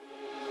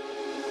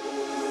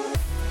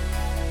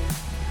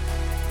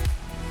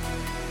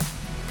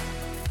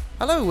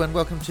Hello and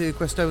welcome to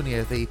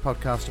Questonia, the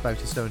podcast about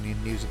Estonian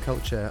news and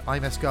culture.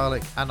 I'm S.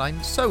 Garlic, and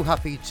I'm so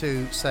happy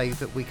to say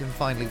that we can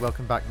finally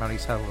welcome back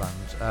Maris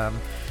Helland.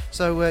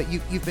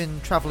 You've been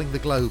travelling the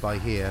globe, I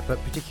hear,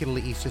 but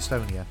particularly East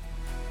Estonia.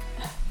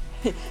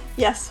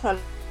 Yes,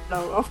 hello.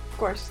 Of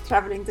course,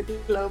 traveling the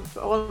globe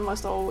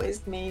almost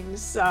always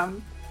means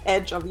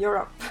edge of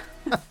Europe.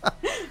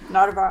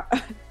 Narva.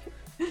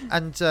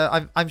 And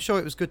I'm sure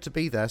it was good to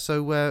be there.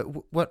 So,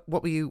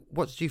 what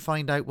did you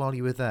find out while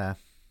you were there?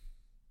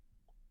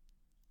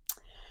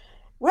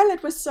 Well,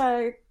 it was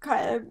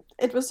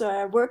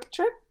a work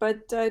trip,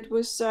 but it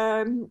was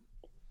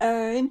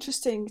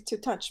interesting to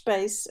touch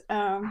base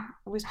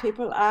with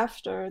people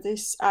after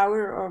this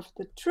hour of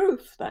the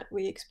truth that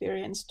we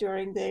experienced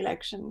during the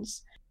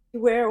elections,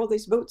 where all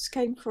these votes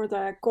came for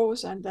the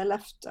cause and the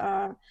left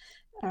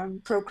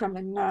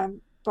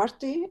pro-Kremlin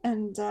party,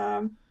 and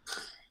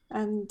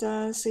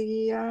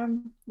see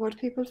what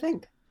people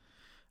think.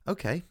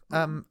 Okay.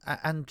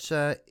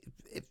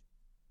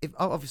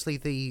 Obviously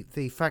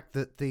the fact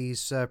that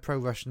these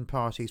pro-Russian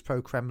parties,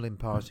 pro-Kremlin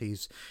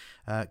parties,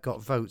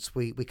 got votes,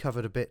 we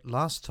covered a bit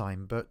last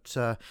time. But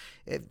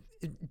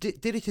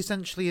did it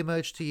essentially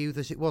emerge to you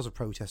that it was a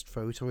protest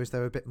vote, or is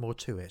there a bit more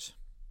to it?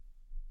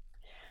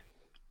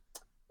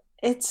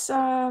 It's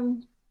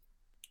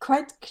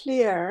quite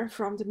clear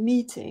from the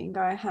meeting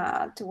I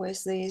had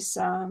with these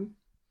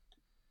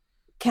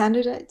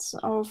candidates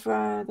of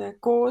the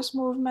cause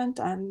movement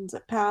and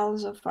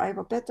pals of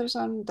Ivo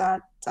Peterson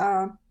that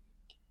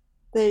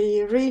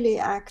they really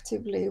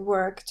actively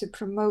work to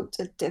promote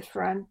a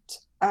different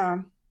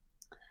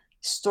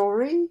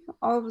story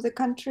of the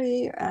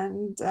country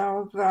and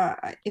of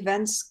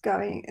events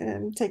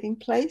taking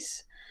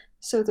place.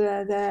 So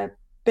the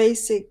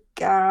basic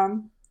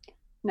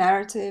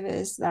narrative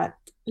is that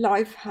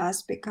life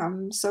has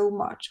become so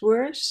much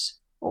worse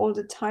all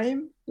the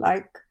time.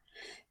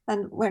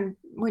 And when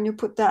you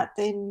put that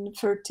in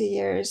 30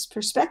 years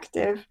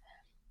perspective,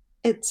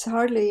 it's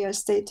hardly a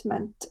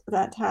statement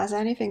that has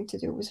anything to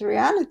do with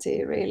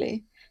reality,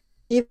 really.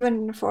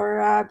 Even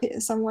for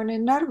someone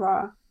in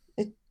Narva,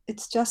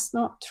 it's just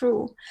not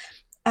true.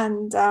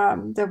 And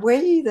the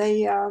way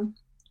they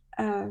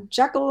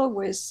juggle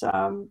with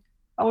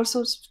all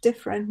sorts of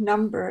different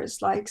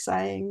numbers, like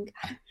saying,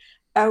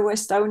 oh,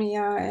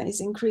 Estonia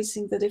is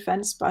increasing the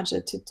defense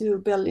budget to 2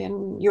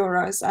 billion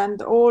euros,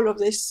 and all of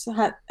this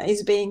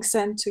is being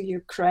sent to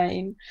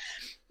Ukraine.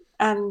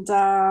 And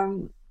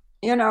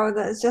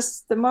there's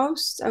just the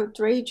most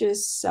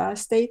outrageous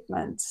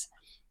statements,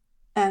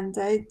 and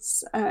it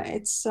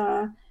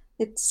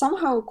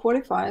somehow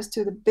qualifies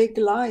to the big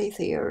lie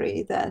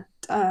theory that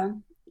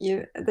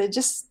they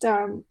just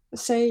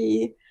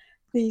say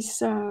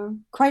these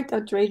quite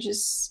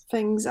outrageous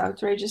things,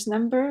 outrageous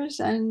numbers,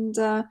 and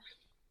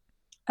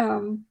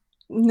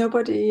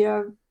nobody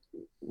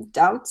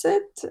doubts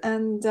it.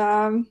 And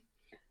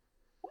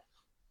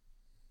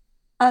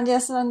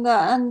yes,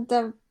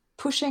 and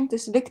pushing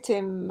this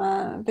victim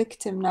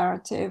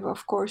narrative,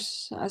 of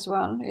course, as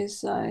well,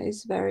 is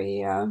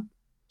very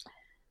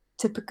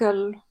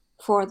typical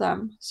for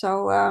them.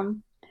 So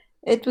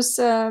it was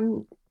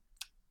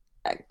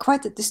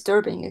quite a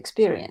disturbing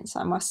experience,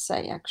 I must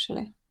say,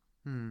 actually.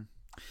 And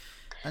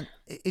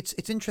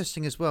it's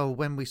interesting as well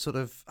when we sort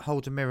of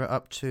hold a mirror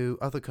up to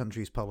other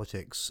countries'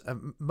 politics.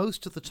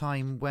 Most of the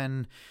time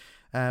when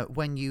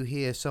you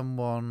hear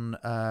someone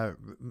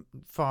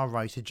far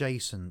right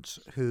adjacent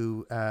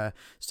who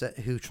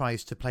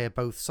tries to play a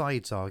both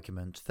sides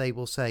argument, they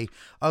will say,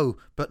 "Oh,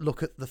 but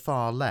look at the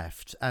far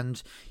left,"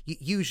 and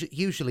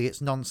usually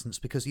it's nonsense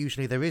because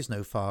usually there is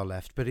no far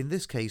left. But in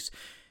this case,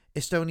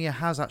 Estonia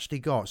has actually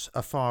got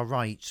a far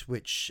right,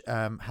 which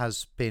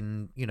has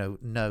been,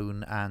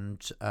 known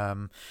and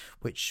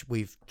which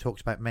we've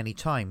talked about many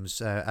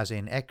times, as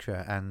in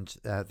EKRA and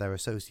their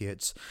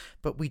associates.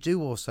 But we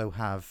do also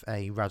have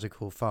a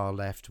radical far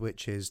left,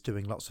 which is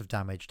doing lots of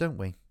damage, don't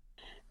we?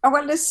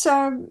 Well, this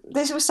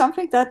was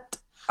something that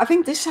I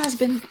think this has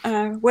been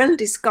well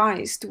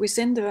disguised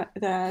within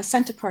the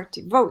Centre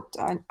Party vote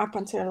up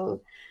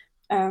until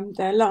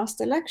the last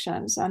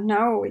elections, and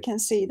now we can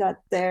see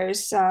that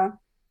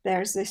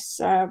there's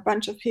this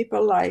bunch of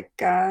people, like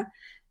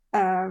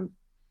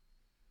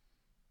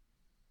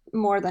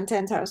more than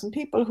 10,000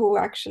 people who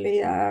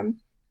actually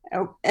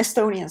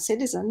Estonian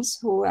citizens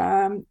who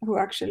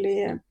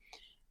actually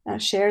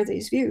share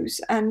these views.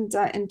 And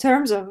in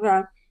terms of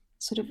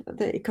sort of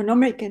the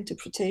economic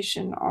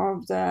interpretation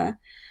of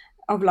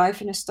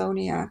life in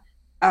Estonia,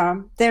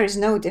 there is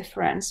no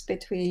difference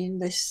between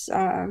this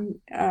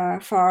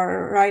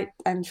far right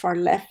and far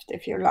left,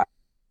 if you like.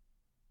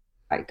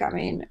 I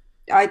mean,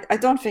 I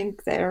don't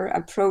think their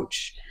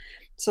approach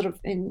sort of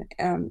in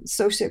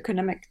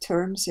socioeconomic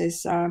terms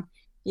is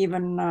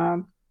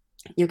even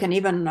you can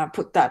even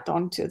put that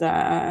onto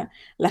the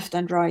left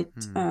and right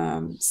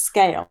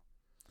scale.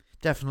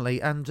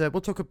 Definitely, and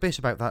we'll talk a bit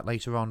about that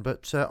later on,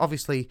 but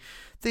obviously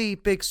the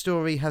big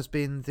story has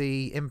been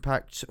the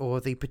impact or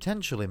the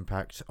potential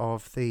impact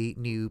of the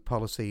new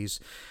policies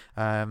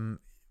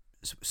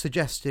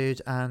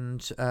suggested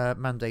and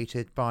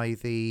mandated by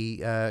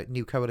the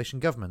new coalition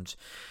government.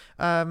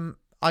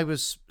 I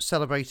was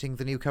celebrating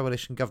the new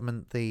coalition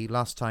government the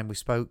last time we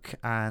spoke,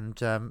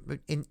 and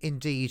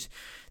indeed,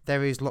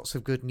 there is lots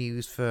of good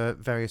news for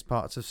various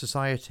parts of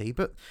society,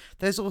 but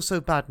there's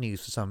also bad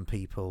news for some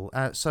people.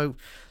 So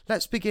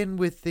let's begin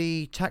with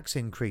the tax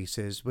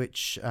increases,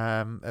 which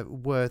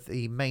were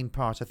the main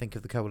part, I think,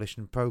 of the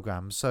coalition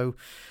programme. So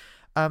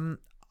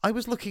I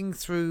was looking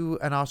through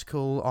an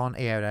article on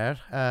ERR,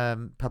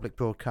 public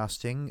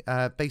broadcasting,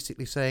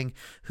 basically saying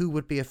who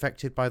would be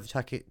affected by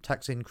the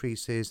tax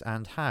increases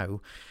and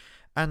how.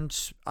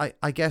 And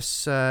I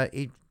guess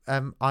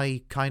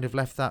I kind of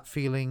left that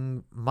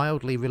feeling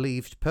mildly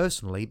relieved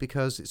personally,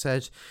 because it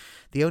said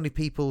the only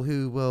people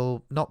who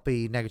will not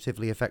be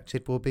negatively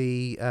affected will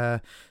be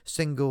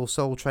single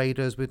sole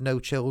traders with no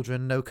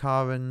children, no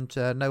car, and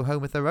no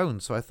home of their own.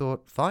 So I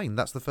thought, fine,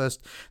 that's the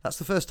first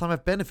time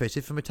I've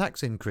benefited from a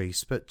tax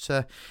increase. But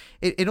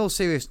in all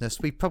seriousness,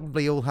 we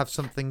probably all have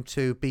something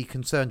to be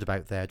concerned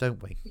about there,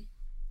 don't we?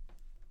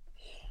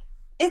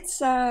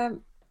 It's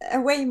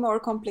way more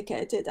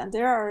complicated, and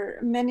there are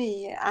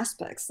many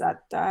aspects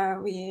that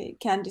we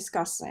can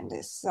discuss in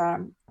this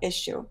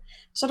issue.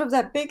 Sort of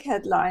that big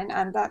headline,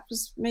 and that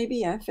was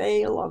maybe a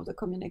fail of the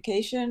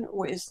communication,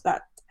 was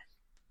that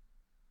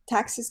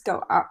taxes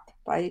go up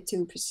by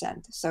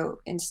 2%. So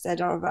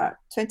instead of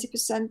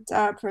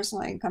 20%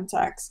 personal income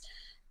tax,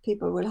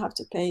 people will have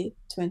to pay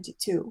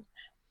 22%.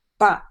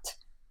 But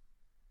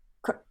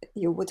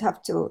you would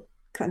have to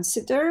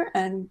consider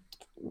and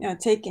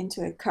take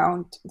into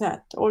account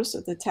that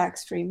also the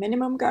tax-free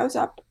minimum goes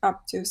up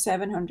to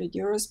 700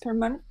 euros per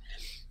month,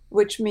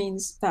 which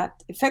means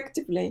that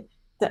effectively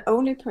the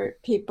only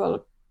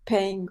people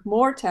paying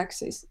more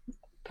taxes,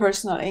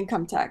 personal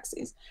income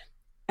taxes,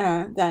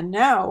 than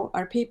now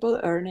are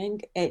people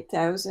earning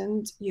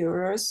 8,000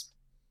 euros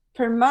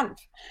per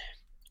month.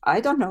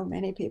 I don't know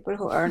many people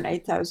who earn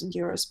 8,000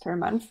 euros per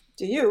month.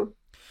 Do you?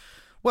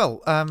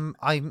 Well,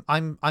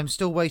 I'm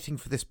still waiting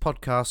for this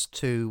podcast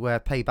to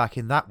pay back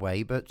in that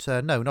way, but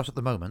no, not at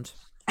the moment.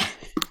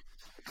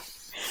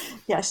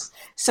 Yes.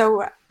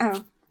 So,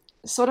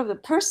 sort of the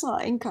personal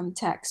income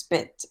tax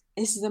bit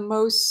is the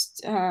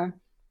most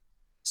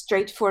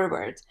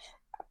straightforward,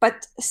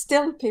 but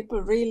still, people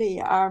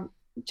really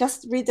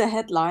just read the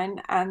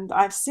headline, and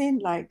I've seen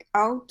like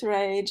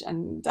outrage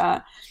and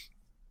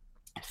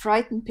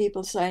frightened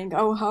people saying,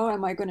 "Oh, how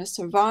am I going to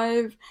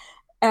survive?"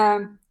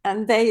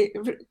 And they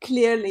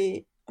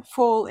clearly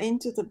fall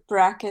into the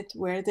bracket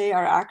where they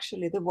are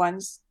actually the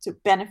ones to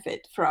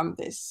benefit from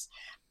this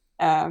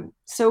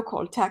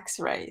so-called tax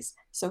raise.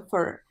 So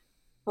for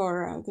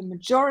the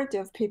majority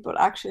of people,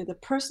 actually the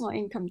personal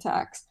income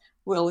tax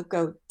will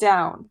go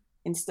down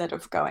instead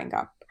of going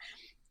up.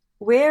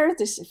 Where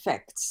this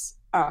affects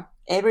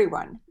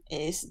everyone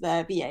is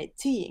the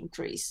VAT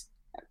increase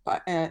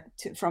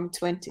from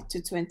 20 to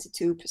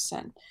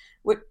 22%.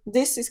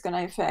 This is going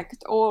to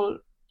affect all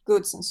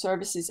goods and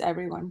services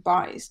everyone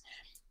buys,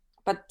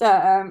 but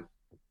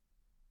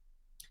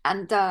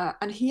and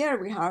here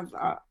we have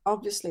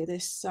obviously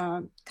this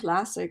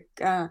classic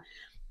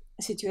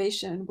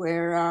situation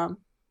where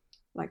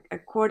like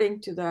according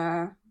to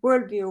the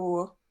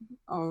worldview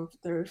of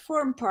the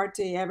Reform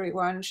Party,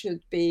 everyone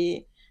should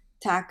be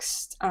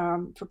taxed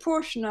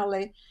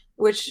proportionally,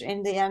 which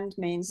in the end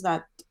means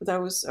that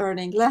those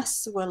earning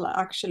less will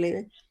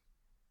actually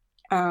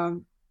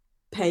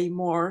pay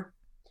more,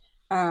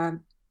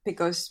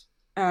 because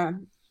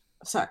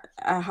so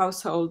a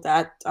household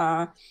that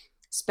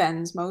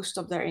spends most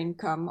of their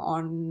income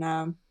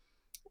on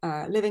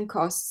living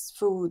costs,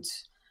 food,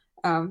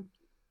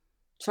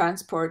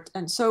 transport,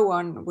 and so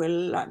on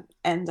will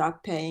end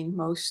up paying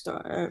most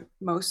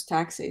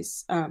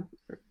taxes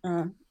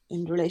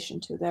in relation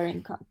to their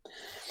income.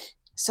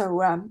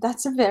 So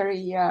that's a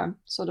very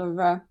sort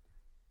of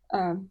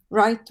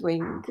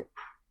right-wing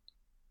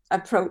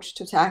approach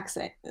to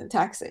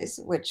taxes,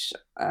 which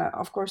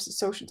of course the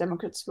Social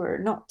Democrats were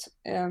not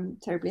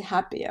terribly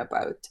happy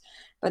about.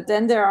 But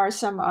then there are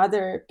some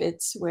other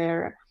bits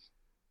where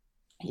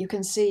you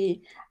can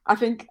see, I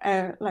think,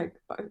 like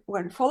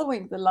when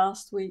following the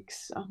last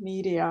week's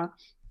media,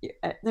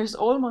 there's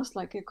almost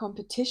like a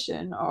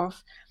competition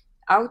of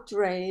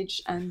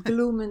outrage and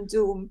gloom and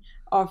doom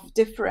of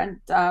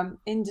different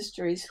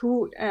industries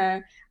who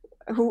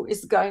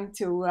is going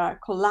to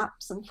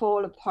collapse and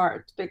fall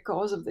apart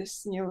because of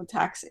this new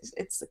taxes.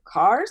 It's the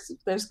cars.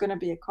 There's going to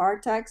be a car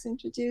tax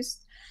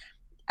introduced,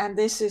 and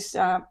this is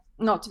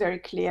not very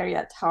clear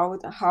yet how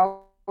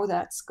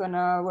that's going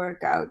to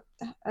work out,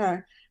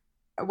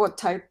 what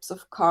types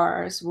of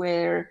cars,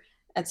 where,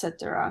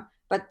 etc.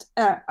 But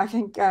I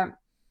think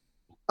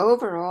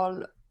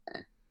overall,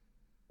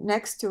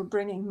 next to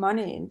bringing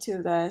money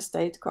into the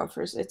state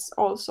coffers, it's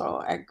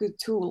also a good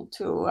tool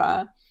to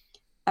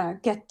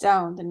get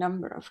down the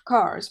number of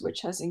cars,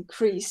 which has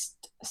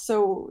increased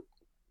so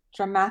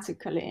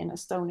dramatically in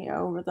Estonia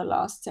over the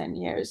last 10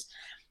 years.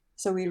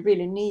 So we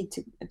really need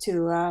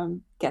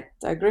to get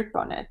a grip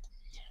on it.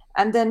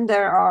 And then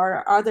there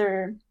are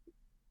other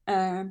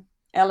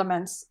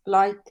elements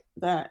like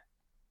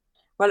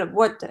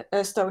what the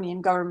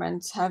Estonian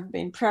government have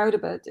been proud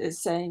about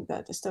is saying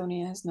that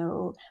Estonia has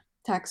no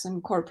tax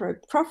on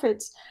corporate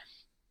profits.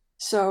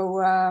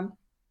 So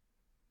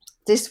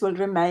this will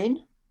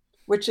remain,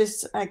 which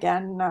is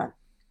again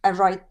a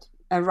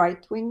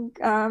right wing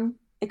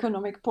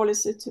economic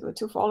policy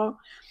to follow.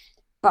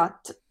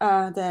 But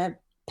the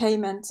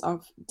payments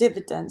of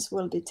dividends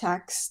will be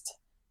taxed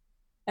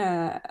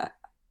at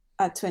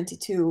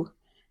 22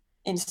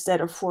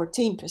 instead of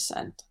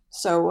 14%.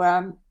 So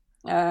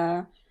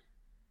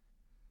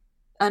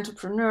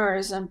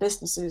entrepreneurs and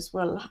businesses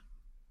will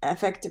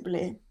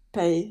effectively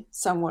pay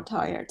somewhat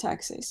higher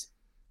taxes,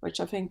 which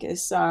I think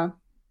is a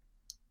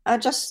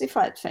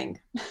justified thing.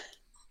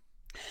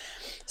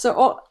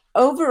 So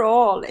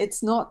overall,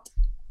 it's not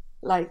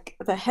like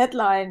the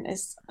headline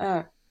is,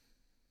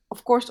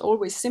 of course,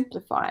 always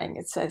simplifying.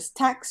 It says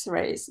tax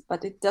raise,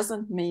 but it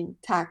doesn't mean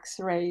tax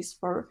raise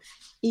for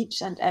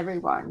each and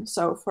everyone.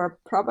 So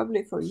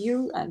probably for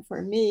you and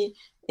for me,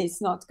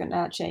 it's not going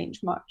to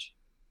change much.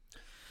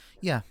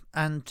 Yeah,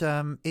 and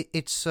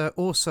it's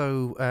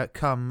also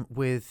come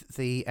with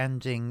the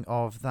ending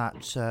of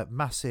that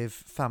massive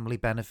family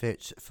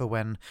benefit for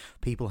when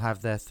people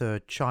have their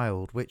third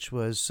child, which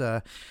was,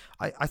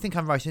 I think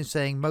I'm right in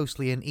saying,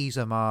 mostly an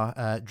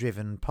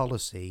Isamaa-driven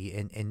policy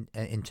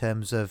in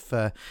terms of.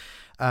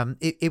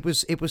 It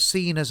was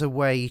seen as a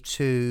way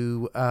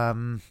to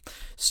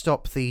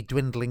stop the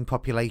dwindling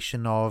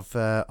population of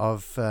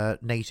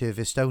native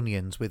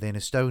Estonians within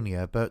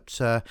Estonia, but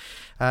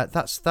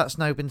that's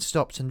now been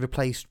stopped and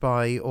replaced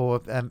by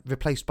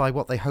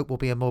what they hope will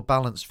be a more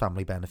balanced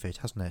family benefit,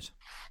 hasn't it?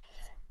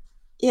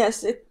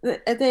 Yes,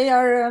 they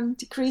are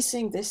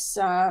decreasing this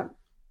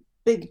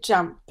big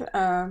jump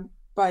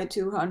by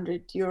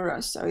 200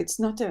 euros. So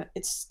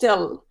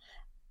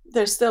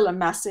there's still a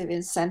massive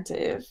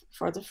incentive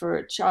for the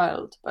third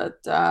child,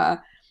 but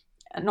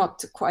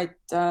not quite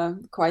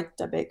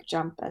a big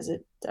jump as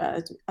it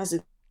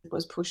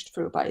was pushed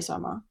through by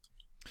Isamaa.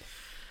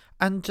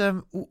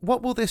 And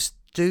what will this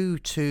do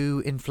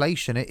to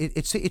inflation?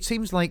 It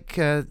seems like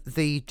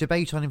the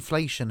debate on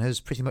inflation has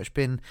pretty much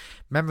been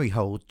memory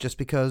hold, just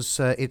because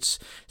it's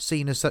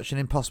seen as such an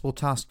impossible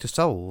task to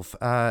solve.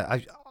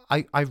 I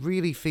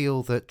really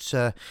feel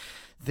that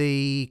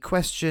the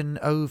question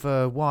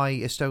over why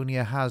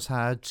Estonia has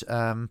had,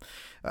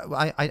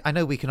 I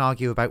know we can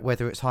argue about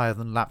whether it's higher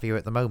than Latvia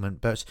at the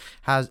moment, but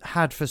has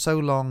had for so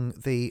long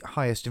the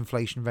highest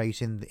inflation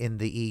rate in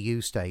the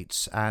EU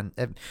states, and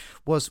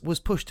was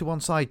pushed to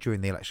one side during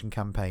the election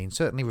campaign.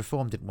 Certainly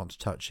Reform didn't want to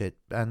touch it,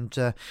 and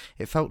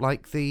it felt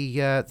like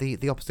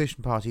the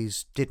opposition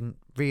parties didn't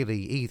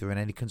really either in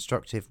any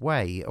constructive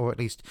way, or at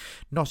least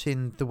not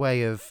in the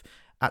way of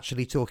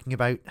actually talking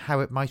about how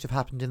it might have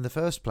happened in the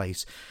first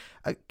place.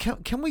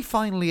 Can we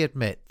finally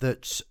admit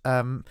that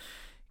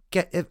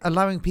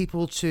allowing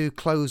people to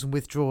close and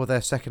withdraw their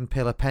second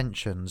pillar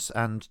pensions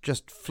and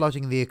just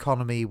flooding the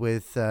economy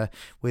with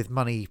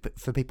money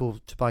for people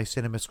to buy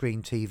cinema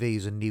screen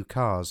TVs and new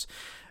cars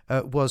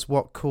was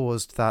what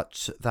caused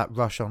that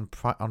rush on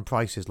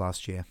prices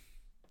last year?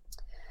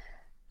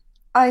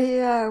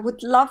 I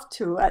would love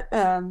to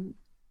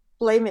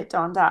blame it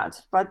on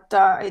that, but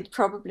it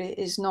probably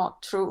is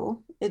not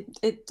true.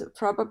 It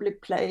probably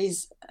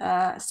plays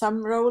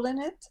some role in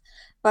it,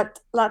 but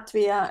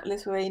Latvia,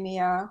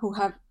 Lithuania, who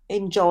have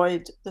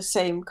enjoyed the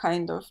same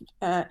kind of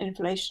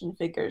inflation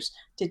figures,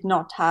 did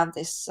not have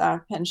this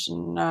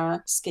pension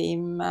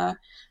scheme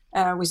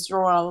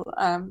withdrawal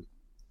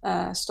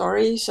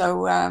story.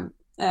 So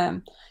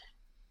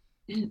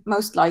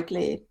most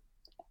likely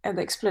the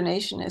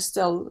explanation is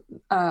still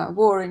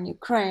war in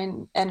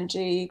Ukraine,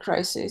 energy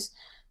crisis.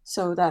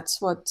 So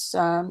that's what's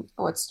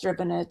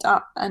driven it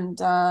up,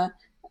 and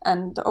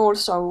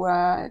also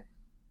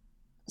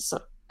so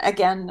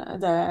again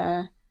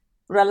the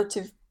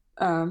relative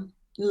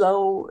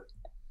low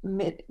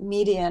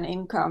median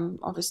income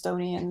of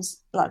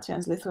Estonians,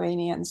 Latvians,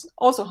 Lithuanians,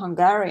 also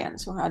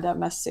Hungarians, who had a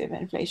massive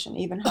inflation,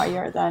 even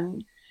higher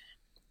than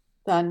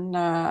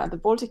the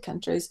Baltic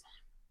countries,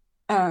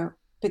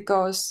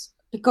 because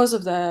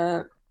of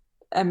the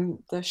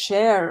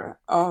share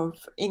of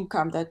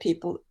income that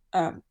people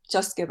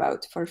just give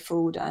out for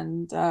food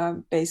and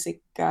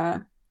basic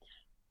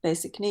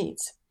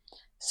needs.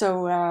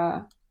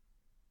 So,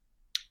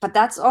 but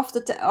that's off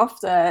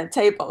the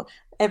table.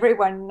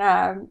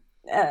 Everyone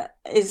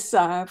is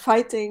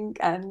fighting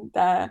and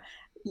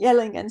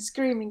yelling and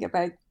screaming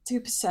about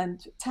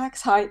 2%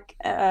 tax hike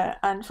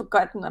and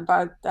forgotten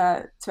about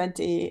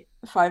 25%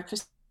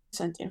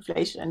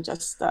 inflation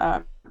just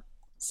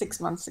 6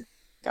 months ago.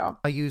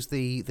 I use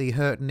the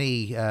hurt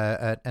knee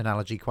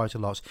analogy quite a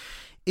lot.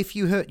 if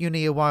you hurt your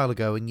knee a while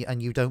ago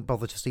and you don't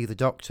bother to see the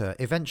doctor,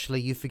 eventually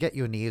you forget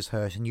your knee is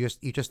hurt and you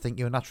just think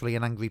you're naturally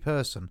an angry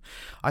person.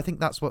 I think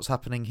that's what's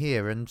happening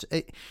here, and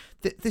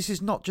this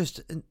is not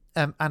just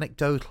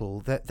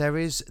anecdotal. That there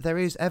is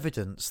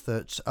evidence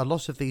that a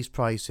lot of these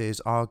prices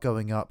are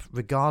going up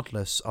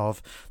regardless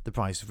of the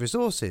price of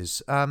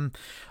resources.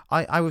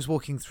 I was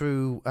walking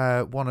through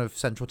one of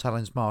Central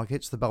Tallinn's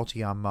markets, the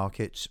Baltiam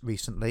market,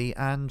 recently,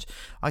 and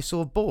I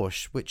saw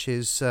borscht, which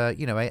is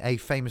a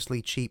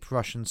famously cheap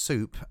Russian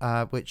soup,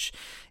 which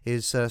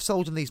is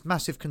sold in these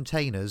massive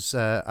containers,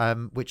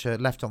 which are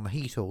left on the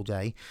heat all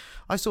day.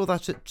 I saw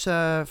that at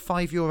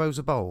 €5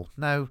 a bowl.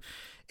 Now,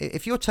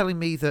 if you're telling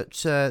me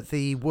that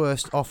the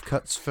worst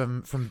offcuts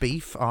from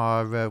beef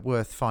are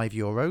worth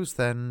 €5,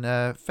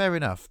 then fair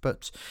enough.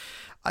 But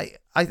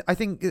I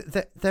think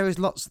that there is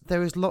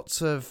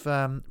lots of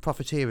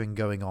profiteering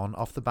going on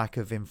off the back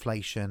of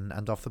inflation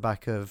and off the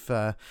back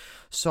of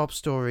sob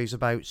stories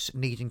about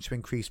needing to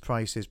increase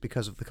prices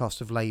because of the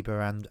cost of labour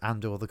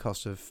and or the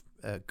cost of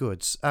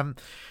goods.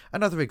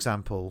 Another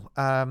example,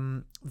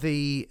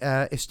 the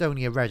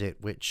Estonia Reddit,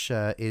 which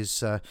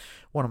is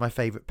one of my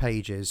favourite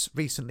pages,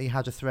 recently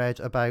had a thread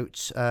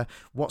about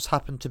what's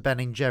happened to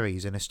Ben &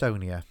 Jerry's in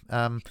Estonia.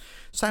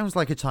 Sounds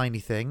like a tiny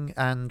thing,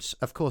 and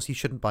of course you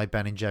shouldn't buy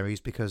Ben & Jerry's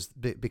because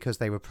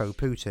they were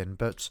pro-Putin,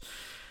 but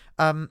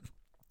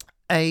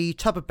a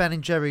tub of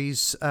Ben &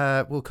 Jerry's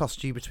will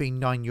cost you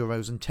between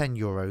 €9 and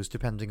 €10,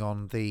 depending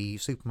on the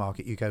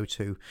supermarket you go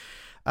to.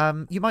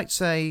 You might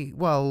say,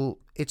 well,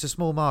 it's a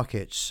small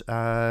market.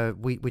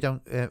 We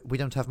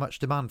don't have much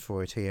demand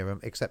for it here,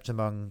 except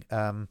among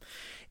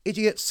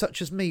idiots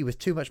such as me with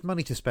too much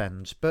money to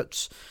spend.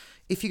 But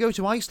if you go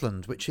to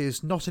Iceland, which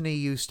is not an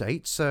EU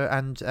state,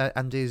 and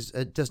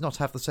does not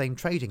have the same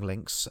trading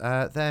links,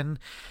 then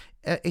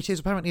it is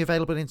apparently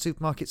available in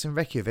supermarkets in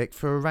Reykjavik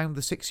for around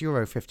the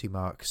 €6.50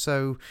 mark.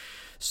 So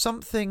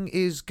something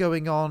is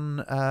going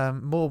on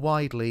more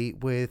widely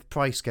with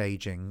price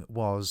gauging,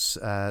 was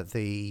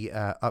the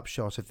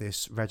upshot of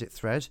this Reddit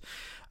thread.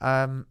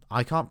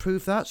 I can't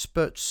prove that,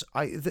 but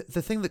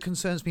the thing that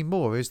concerns me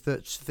more is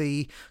that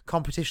the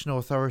Competition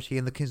Authority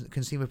and the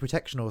Consumer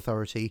Protection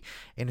Authority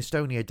in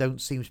Estonia don't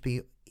seem to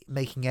be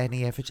making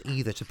any effort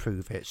either to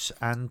prove it.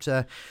 And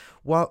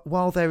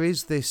while there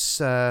is this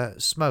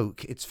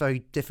smoke, it's very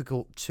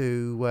difficult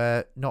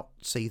to not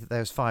see that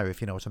there's fire,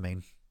 if you know what I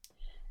mean.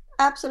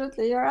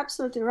 Absolutely, you're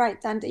absolutely right.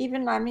 And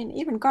even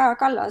Kaja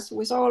Kallas,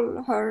 with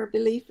all her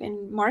belief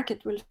in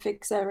market will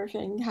fix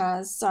everything,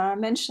 has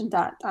mentioned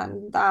that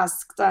and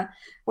asked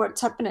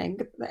what's happening.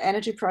 The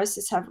energy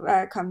prices have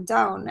come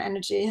down.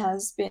 Energy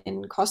has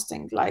been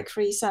costing like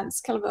 3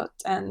 cents kilowatt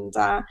and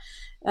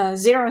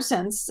 0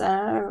 cents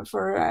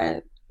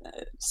for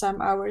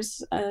some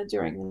hours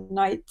during the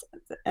night.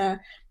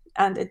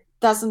 And it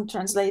doesn't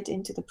translate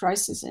into the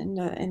prices in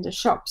the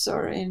shops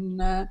or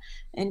in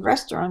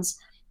restaurants.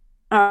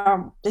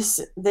 This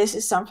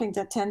is something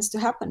that tends to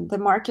happen. The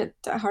market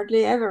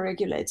hardly ever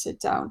regulates it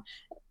down.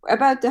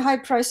 About the high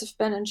price of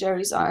Ben &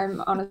 Jerry's,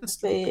 I'm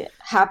honestly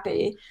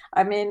happy.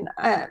 I mean,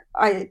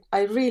 I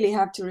really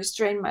have to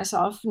restrain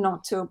myself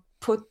not to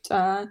put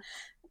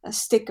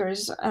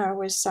stickers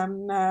with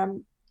some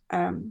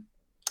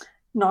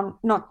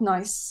not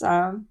nice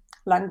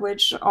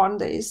language on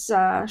these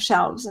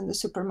shelves in the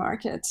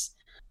supermarkets.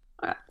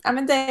 I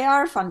mean, they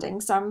are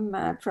funding some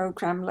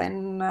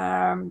pro-Kremlin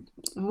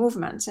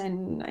movements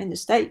in the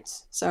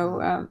States,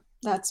 so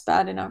that's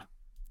bad enough.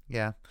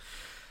 Yeah.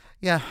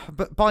 Yeah,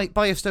 but buy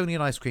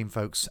Estonian ice cream,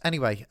 folks.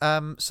 Anyway,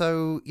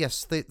 so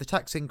yes, the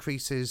tax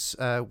increases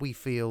we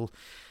feel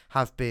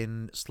have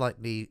been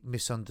slightly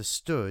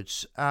misunderstood,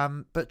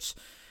 but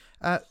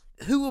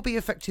who will be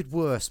affected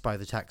worse by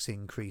the tax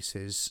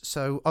increases?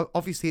 So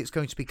obviously it's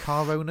going to be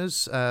car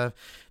owners,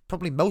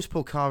 probably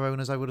multiple car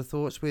owners, I would have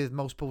thought, with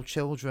multiple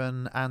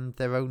children and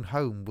their own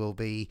home will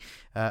be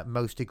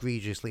most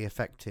egregiously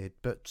affected.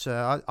 But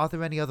are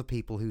there any other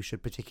people who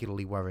should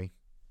particularly worry?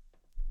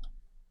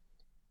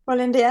 Well,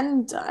 in the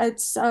end,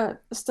 it's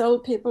still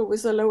people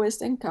with the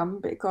lowest income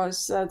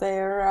because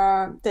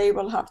they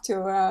will have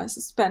to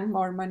spend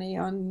more money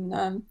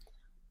on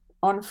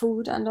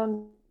food and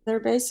on their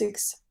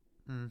basics.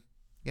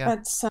 Yeah,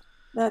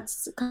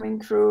 that's coming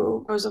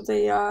through because of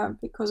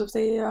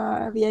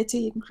the VAT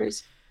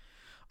increase.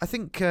 I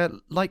think,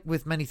 like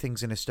with many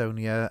things in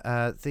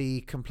Estonia,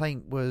 the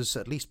complaint was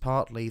at least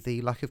partly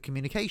the lack of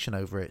communication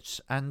over it.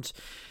 And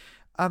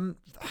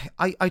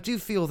I do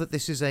feel that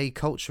this is a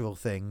cultural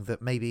thing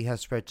that maybe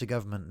has spread to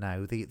government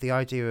now. The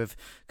idea of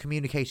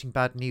communicating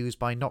bad news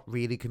by not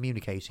really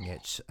communicating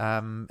it.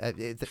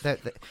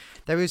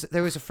 There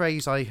is a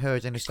phrase I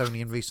heard in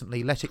Estonian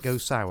recently, "Let it go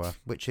sour,"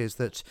 which is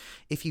that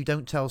if you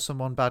don't tell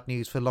someone bad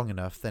news for long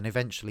enough, then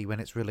eventually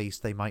when it's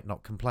released, they might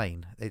not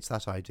complain. It's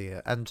that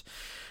idea. And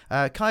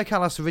Kaja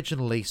Kallas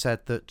originally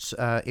said that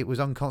it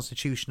was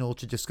unconstitutional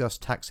to discuss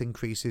tax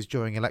increases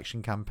during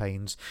election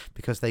campaigns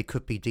because they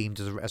could be deemed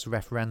as a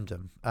referendum.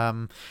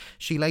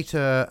 She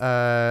later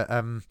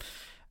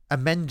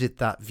amended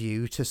that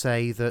view to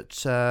say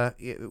that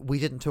we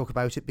didn't talk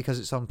about it because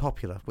it's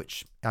unpopular,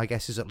 which I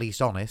guess is at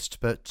least honest.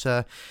 But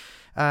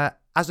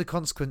as a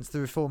consequence, the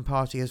Reform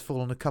Party has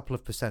fallen a couple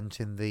of percent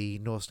in the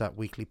Norstat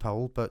weekly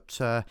poll, but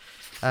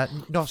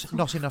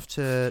not enough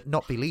to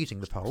not be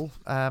leading the poll.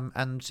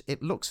 And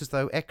it looks as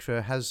though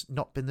ECRA has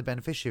not been the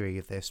beneficiary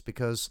of this,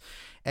 because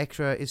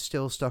ECRA is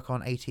still stuck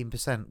on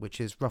 18%,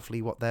 which is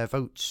roughly what their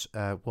vote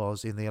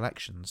was in the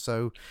election.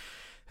 So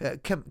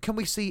can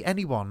we see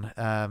anyone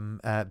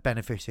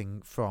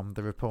benefiting from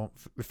the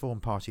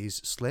Reform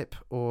Party's slip,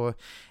 or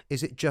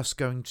is it just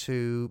going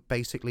to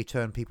basically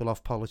turn people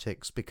off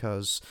politics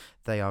because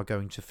they are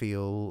going to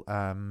feel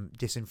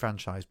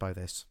disenfranchised by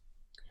this?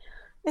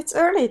 It's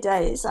early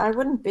days. I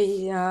wouldn't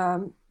be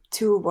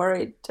too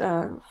worried,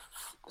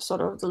 sort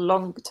of the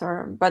long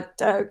term.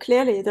 But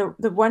clearly,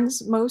 the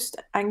ones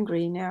most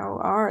angry now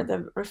are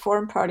the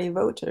Reform Party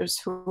voters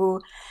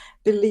who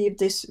believe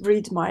this,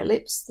 read my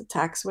lips, the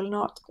tax will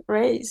not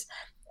raise.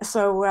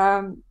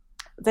 So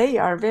they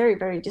are very,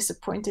 very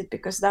disappointed,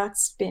 because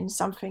that's been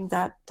something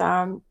that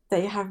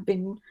they have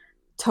been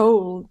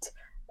told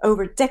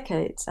over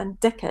decades and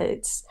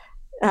decades.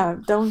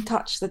 Don't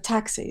touch the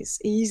taxes,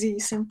 easy,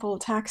 simple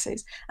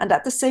taxes. And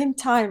at the same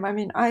time, I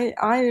mean, I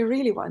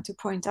really want to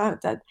point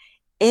out that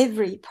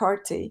every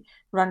party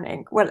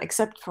running, well,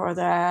 except for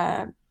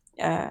the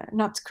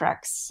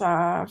nutcracks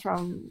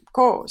from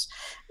KOS,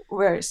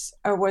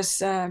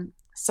 was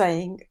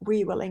saying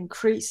we will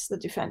increase the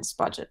defense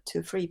budget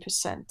to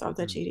 3% of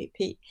the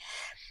GDP.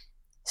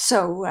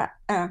 So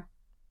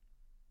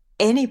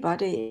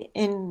anybody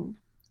in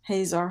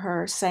his or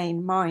her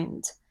sane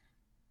mind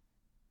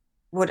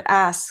would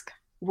ask,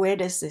 where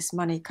does this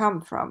money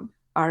come from?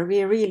 Are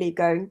we really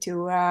going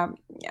to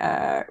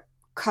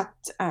cut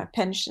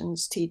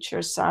pensions,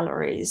 teachers'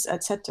 salaries,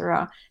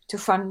 etc., to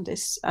fund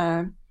this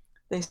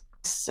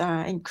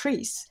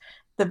increase?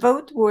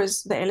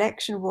 The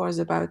election was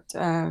about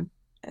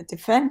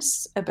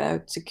defense,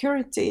 about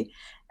security,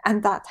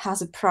 and that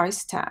has a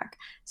price tag.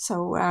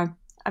 So,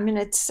 I mean,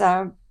 it's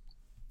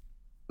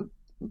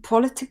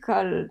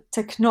political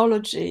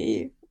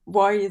technology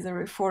why the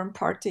Reform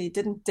Party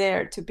didn't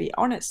dare to be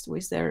honest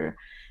with their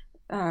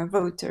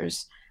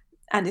voters,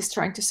 and is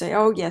trying to say,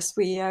 oh yes,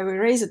 we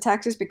raise the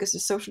taxes because the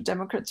Social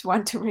Democrats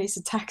want to raise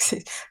the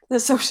taxes. The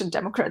Social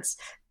Democrats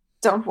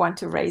don't want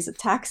to raise the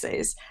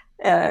taxes.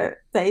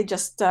 They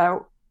just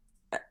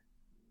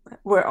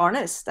were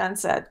honest and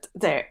said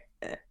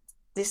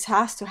this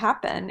has to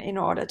happen in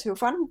order to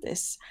fund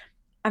this.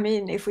 I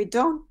mean, if we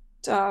don't,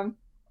 and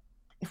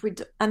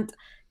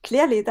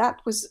clearly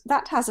that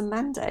has a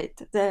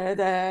mandate.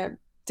 The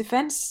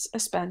defense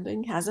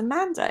spending has a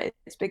mandate,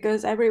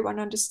 because everyone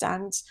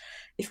understands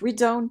if we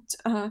don't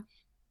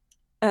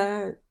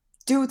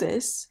do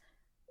this,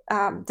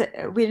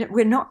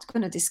 we're not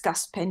going to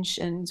discuss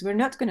pensions. We're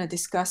not going to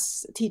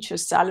discuss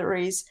teachers'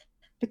 salaries,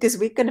 because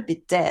we're going to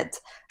be dead.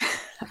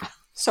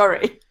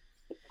 Sorry.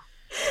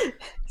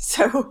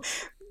 So,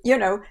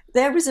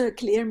 there is a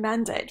clear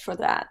mandate for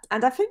that.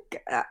 And I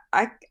think,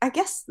 I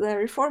guess the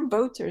Reform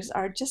voters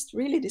are just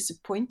really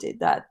disappointed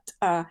that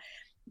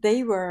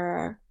they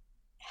were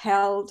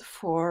held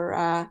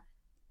for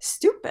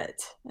stupid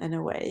in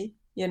a way.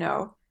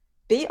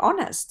 Be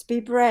honest, be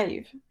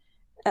brave.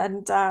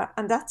 And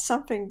that's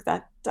something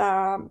that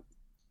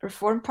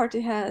Reform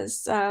Party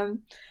has to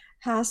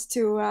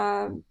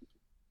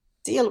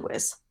deal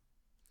with.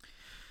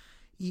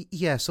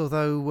 Yes,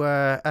 although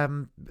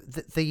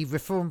the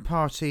Reform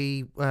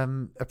Party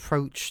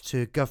approach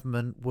to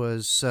government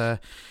was...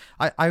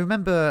 I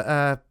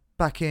remember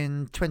back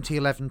in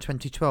 2011,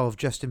 2012,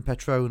 Justin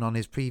Petrone on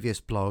his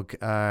previous blog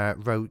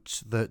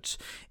wrote that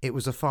it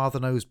was a father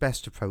knows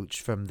best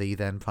approach from the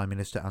then Prime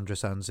Minister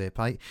Andrus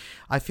Ansip.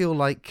 I feel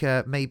like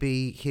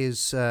maybe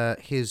his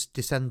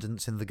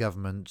descendants in the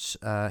government,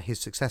 his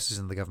successors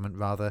in the government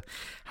rather,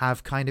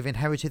 have kind of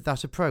inherited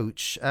that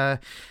approach.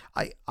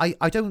 I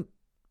don't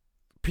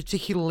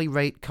particularly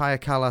rate Kaja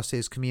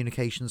Kallas's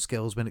communication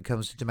skills when it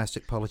comes to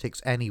domestic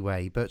politics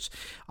anyway, but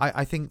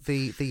I think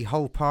the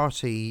whole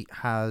party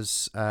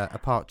has a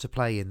part to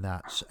play in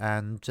that.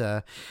 And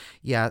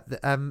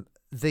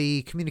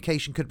the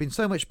communication could have been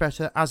so much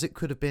better, as it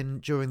could have been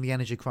during the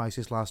energy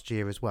crisis last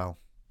year as well.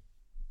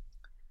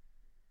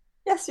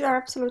 Yes, you are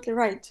absolutely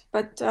right.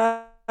 But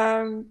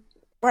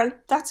well,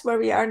 that's where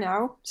we are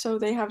now. So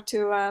they have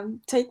to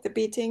take the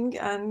beating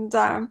and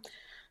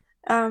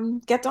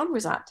get on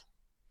with that.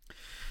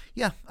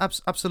 Yeah,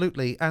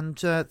 absolutely. And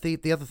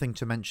the other thing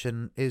to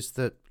mention is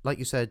that, like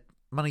you said,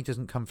 money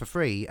doesn't come for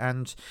free.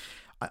 And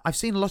I've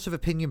seen a lot of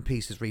opinion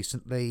pieces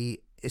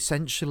recently,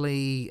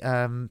 essentially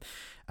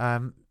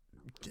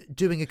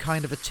doing a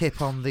kind of a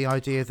tip on the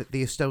idea that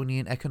the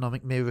Estonian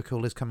economic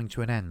miracle is coming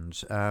to an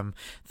end.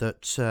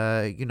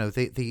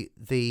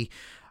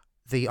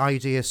 The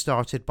idea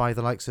started by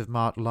the likes of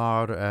Mart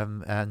Laar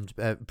and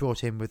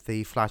brought in with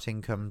the flat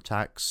income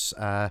tax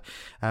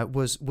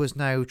was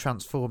now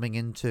transforming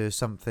into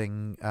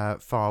something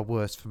far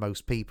worse for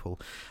most people.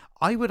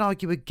 I would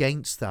argue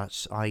against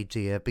that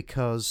idea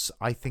because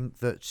I think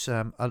that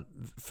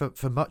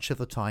for much of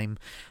the time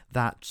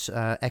that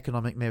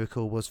economic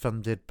miracle was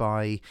funded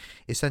by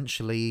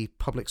essentially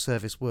public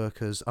service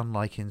workers,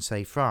 unlike in,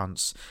 say,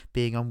 France,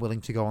 being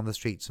unwilling to go on the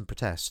streets and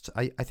protest.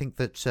 I think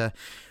that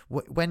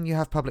when you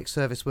have public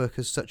service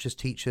workers such as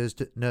teachers,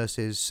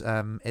 nurses,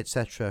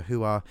 etc.,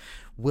 who are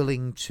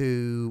willing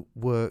to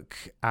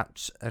work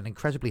at an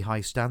incredibly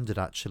high standard,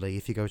 actually,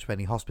 if you go to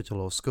any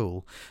hospital or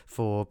school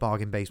for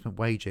bargain basement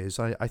wages,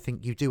 I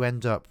think you do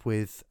end up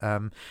with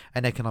an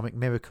economic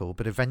miracle,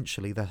 but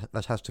eventually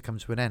that has to come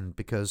to an end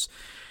because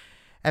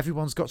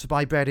everyone's got to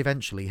buy bread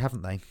eventually,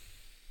 haven't they?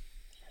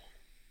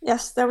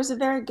 Yes, there was a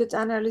very good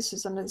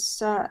analysis on this,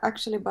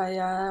 actually by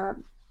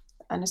an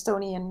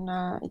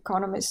Estonian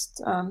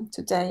economist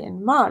today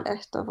in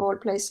Maaleht, of all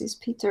places,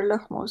 Peter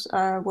Lõhmus,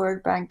 a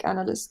World Bank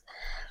analyst,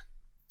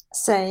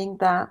 saying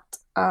that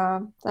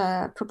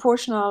the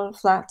proportional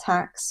flat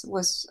tax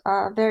was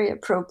very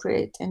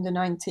appropriate in the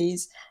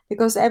 90s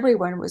because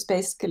everyone was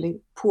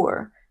basically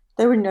poor.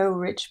 There were no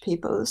rich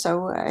people,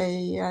 so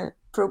a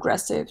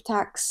progressive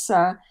tax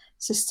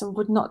system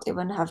would not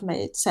even have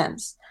made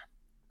sense.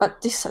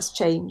 But this has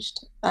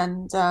changed,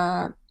 and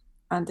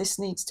this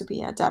needs to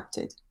be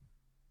adapted.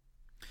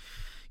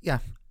 Yeah,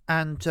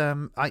 and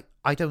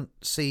I don't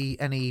see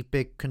any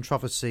big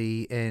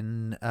controversy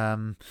in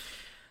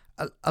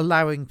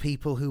allowing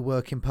people who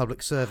work in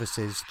public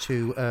services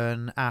to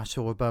earn at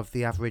or above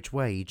the average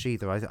wage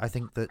either. I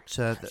think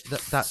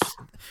that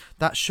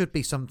that should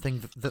be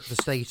something that the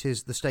state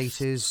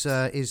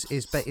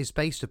is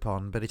based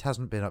upon, but it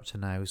hasn't been up to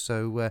now.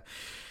 So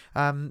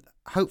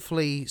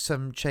hopefully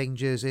some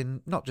changes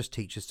in not just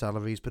teachers'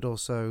 salaries but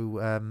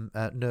also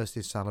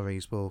nurses'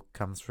 salaries will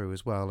come through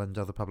as well, and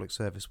other public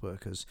service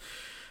workers.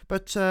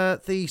 But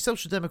the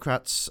Social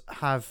Democrats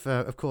have,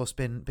 of course,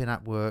 been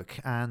at work,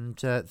 and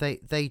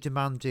they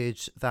demanded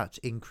that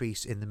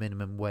increase in the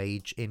minimum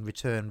wage in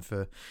return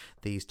for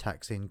these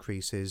tax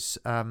increases.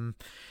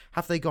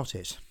 Have they got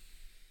it?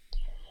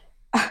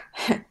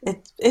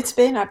 It's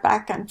been a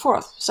back and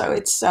forth, so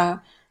it's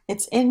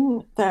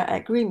in the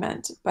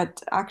agreement,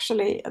 but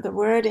actually the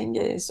wording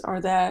is, or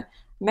the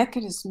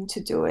mechanism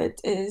to do it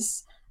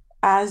is,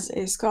 as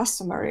is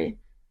customary,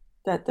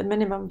 that the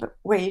minimum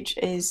wage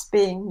is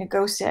being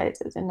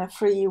negotiated in a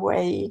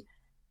three-way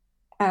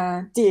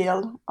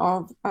deal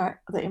of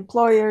the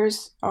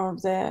employers,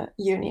 of the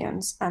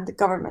unions, and the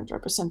government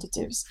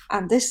representatives.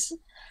 And this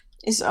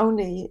is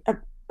only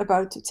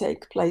about to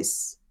take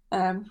place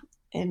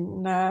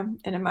in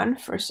a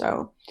month or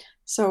so.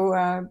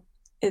 So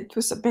it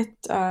was a bit.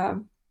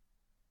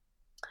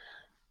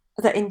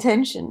 The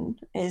intention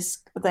is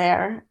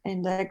there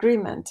in the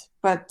agreement,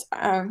 but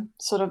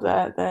sort of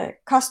the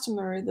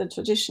customary, the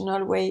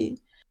traditional way,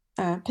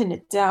 pin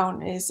it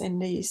down is in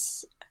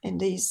these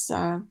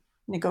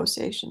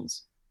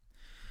negotiations.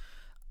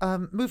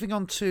 Moving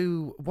on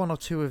to one or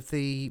two of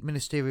the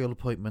ministerial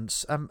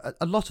appointments,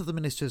 a lot of the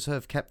ministers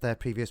have kept their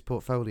previous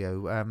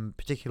portfolio,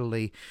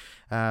 particularly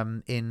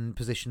in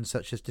positions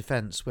such as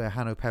defence, where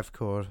Hanno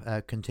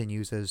Pevkur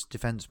continues as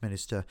defence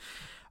minister.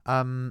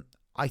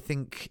 I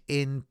think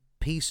in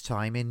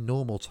peacetime, in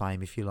normal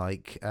time, if you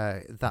like,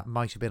 that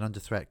might have been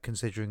under threat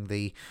considering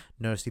the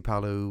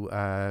Nursipalu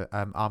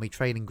army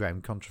training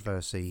ground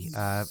controversy.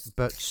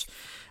 But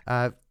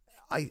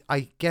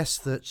I guess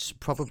that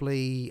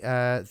probably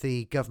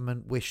the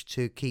government wished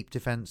to keep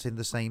defence in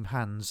the same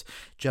hands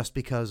just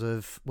because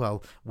of,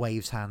 well,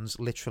 Wave's hands,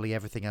 literally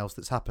everything else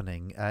that's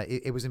happening.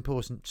 It was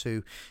important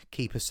to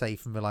keep a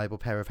safe and reliable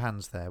pair of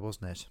hands there,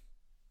 wasn't it?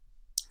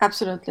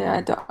 Absolutely,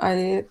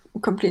 I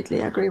completely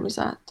agree with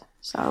that.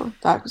 So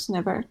that was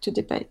never to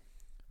debate.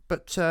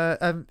 But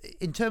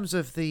in terms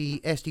of the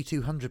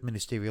SD200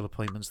 ministerial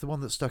appointments, the one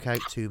that stuck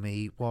out to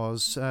me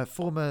was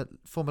former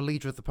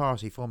leader of the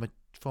party, former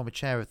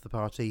chair of the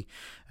party,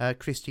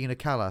 Kristina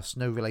Kallas,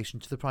 no relation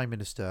to the Prime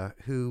Minister,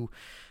 who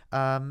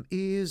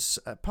is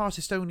part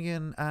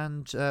Estonian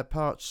and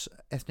part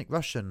ethnic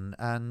Russian,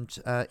 and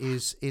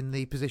is in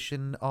the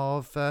position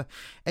of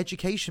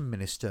Education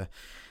Minister.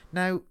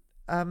 Now,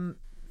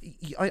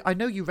 I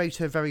know you rate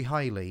her very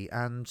highly,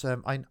 and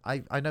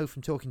I know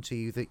from talking to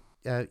you that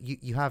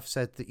you have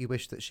said that you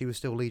wish that she was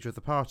still leader of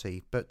the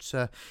party. But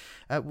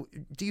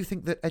do you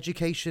think that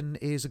education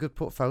is a good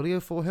portfolio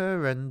for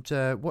her, and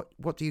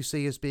what do you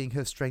see as being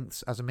her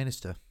strengths as a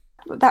minister?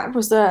 That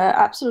was the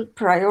absolute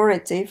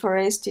priority for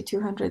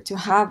SD200 to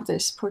have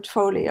this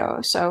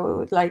portfolio.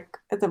 So, like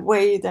the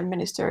way the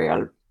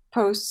ministerial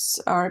posts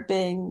are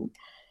being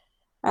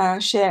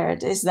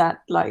shared is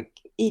that like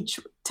each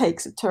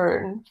takes a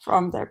turn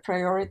from their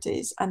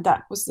priorities, and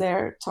that was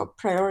their top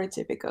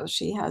priority because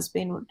she has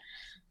been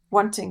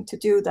wanting to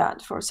do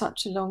that for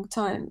such a long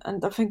time.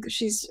 And I think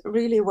she's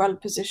really well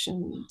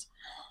positioned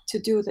to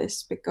do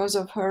this because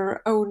of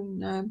her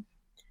own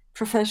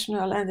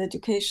professional and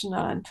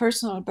educational and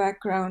personal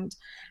background,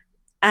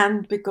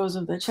 and because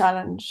of the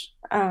challenge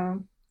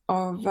of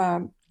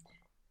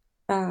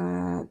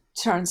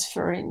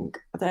transferring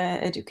the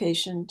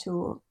education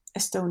to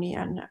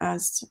Estonian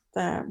as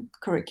the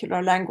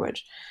curricular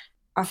language.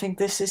 I think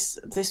this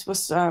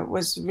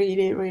was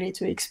really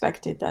to be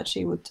expected, that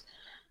she would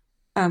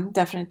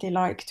definitely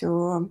like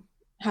to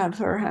have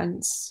her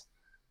hands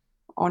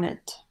on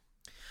it.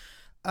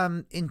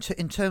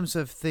 In terms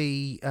of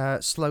the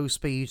slow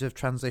speed of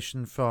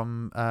transition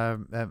from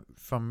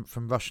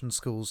Russian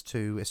schools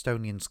to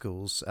Estonian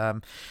schools,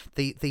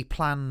 the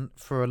plan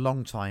for a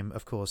long time,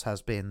 of course,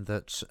 has been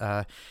that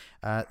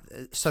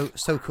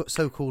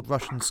so-called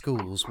Russian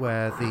schools,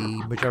 where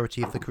the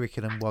majority of the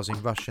curriculum was in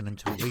Russian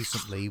until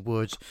recently,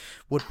 would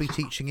be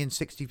teaching in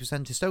 60%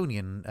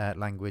 Estonian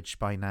language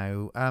by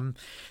now.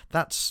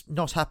 That's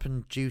not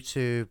happened due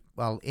to,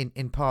 well,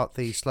 in part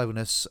the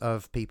slowness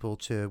of people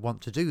to want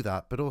to do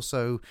that, but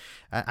also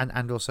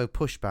and also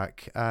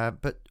pushback,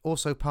 but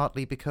also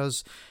partly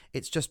because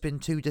it's just been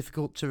too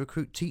difficult to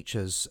recruit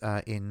teachers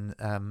in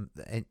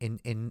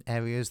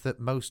areas that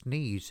most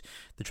need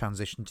the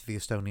transition to the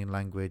Estonian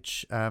language.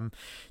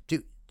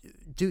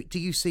 Do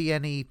you see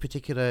any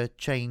particular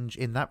change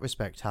in that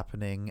respect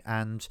happening,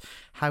 and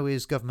how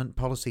is government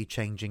policy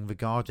changing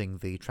regarding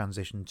the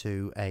transition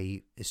to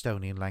a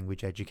Estonian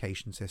language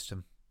education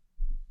system?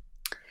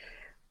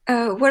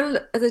 Well,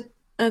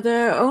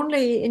 the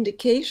only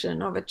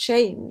indication of a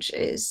change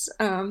is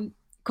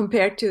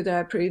compared to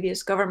the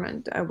previous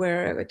government,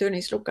 where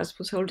Tõnis Lukas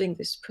was holding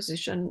this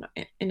position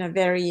in a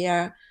very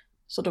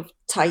sort of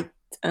tight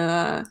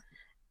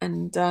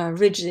and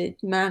rigid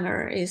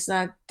manner, is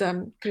that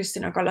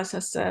Kristina Kallas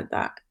has said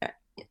that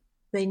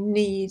they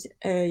need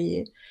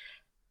a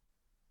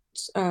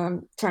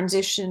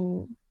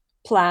transition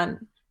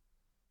plan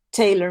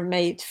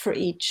tailor-made for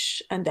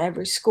each and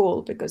every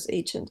school, because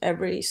each and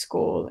every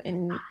school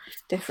in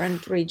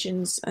different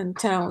regions and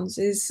towns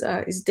is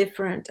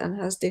different and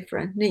has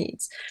different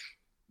needs.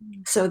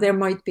 So there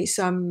might be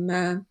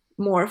some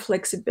more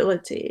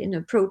flexibility in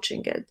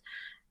approaching it.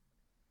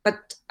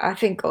 But I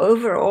think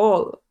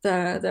overall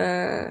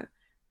the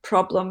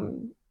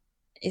problem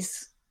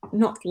is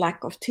not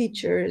lack of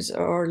teachers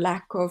or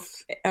lack of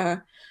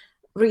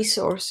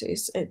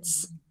resources,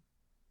 it's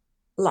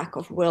lack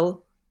of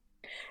will.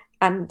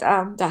 And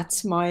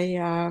that's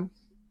my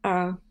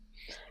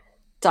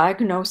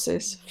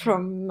diagnosis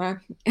from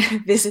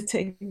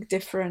visiting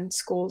different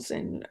schools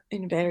in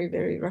very,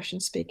 very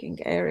Russian-speaking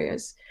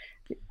areas,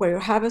 where you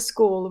have a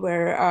school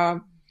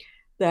where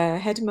the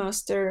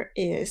headmaster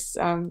is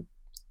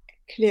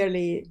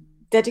clearly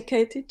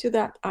dedicated to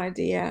that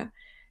idea,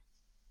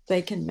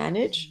 they can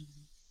manage,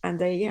 and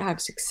they have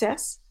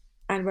success.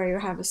 And where you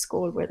have a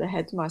school where the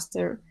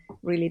headmaster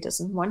really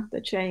doesn't want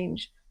the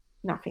change,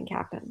 nothing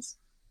happens.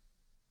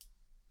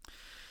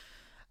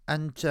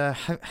 And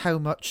how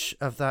much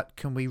of that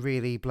can we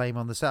really blame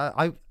on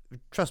the?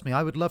 Trust me,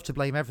 I would love to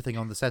blame everything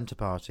on the Centre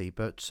Party,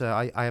 but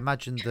I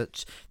imagine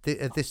that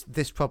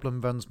this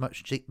problem runs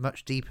much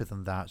deeper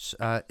than that.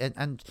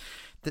 And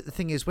the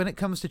thing is, when it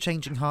comes to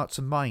changing hearts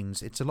and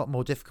minds, it's a lot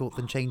more difficult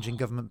than changing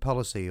government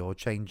policy or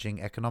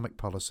changing economic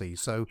policy.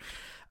 So,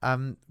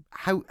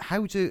 how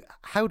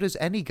does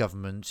any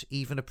government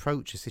even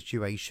approach a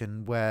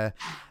situation where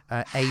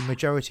a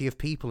majority of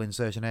people in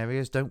certain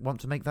areas don't want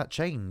to make that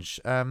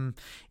change? In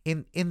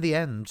the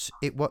end,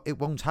 it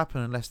won't happen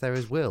unless there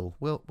is will.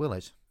 Will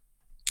it?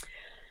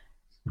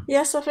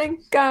 Yes, I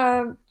think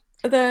the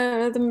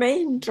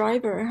main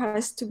driver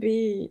has to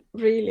be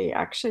really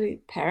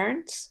actually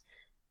parents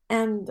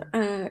and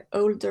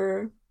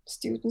older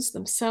students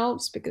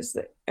themselves, because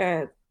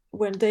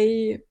when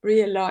they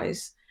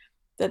realize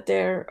that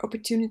their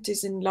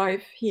opportunities in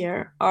life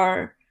here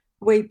are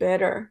way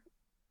better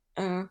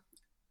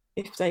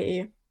if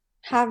they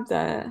have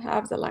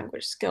the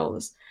language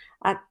skills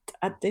at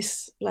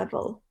this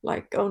level,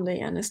 like only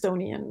an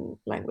Estonian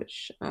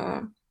language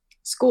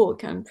school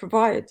can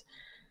provide,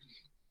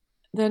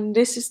 then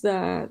this is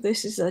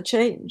a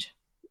change.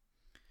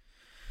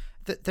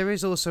 There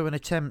is also an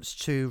attempt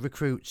to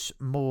recruit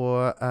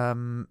more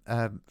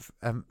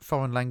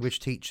foreign language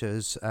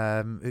teachers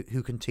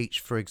who can teach,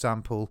 for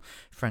example,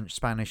 French,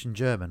 Spanish, and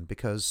German,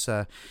 because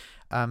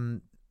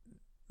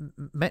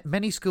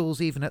many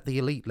schools, even at the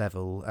elite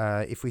level,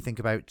 if we think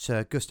about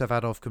Gustav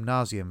Adolf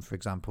Gymnasium, for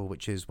example,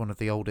 which is one of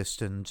the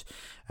oldest and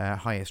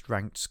highest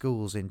ranked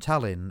schools in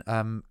Tallinn,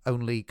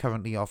 only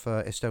currently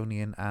offer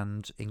Estonian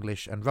and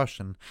English and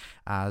Russian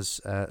as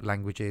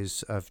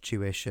languages of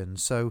tuition.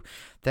 So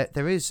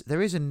there is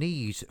a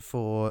need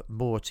for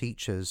more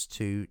teachers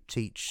to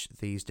teach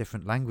these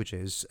different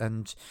languages,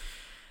 and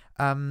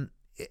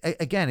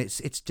again,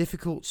 it's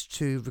difficult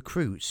to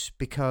recruit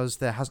because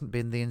there hasn't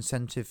been the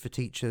incentive for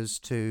teachers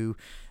to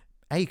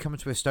A, come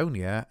to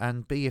Estonia,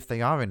 and B, if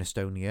they are in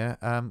Estonia,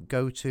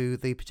 go to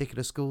the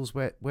particular schools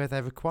where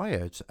they're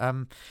required.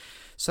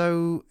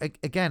 So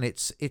again,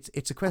 it's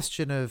a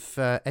question of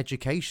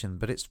education,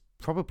 but it's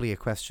probably a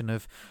question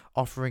of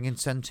offering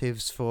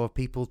incentives for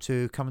people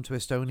to come to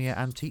Estonia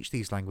and teach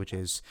these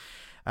languages.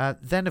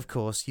 Then, of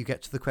course, you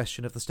get to the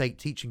question of the state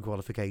teaching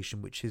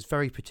qualification, which is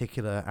very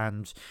particular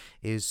and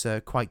is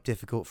quite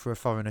difficult for a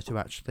foreigner to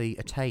actually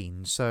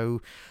attain.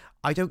 So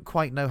I don't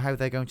quite know how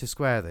they're going to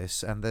square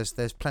this, and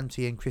there's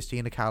plenty in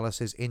Christina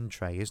Callas's in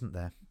tray, isn't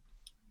there?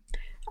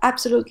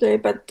 Absolutely,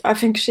 but I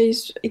think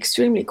she's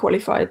extremely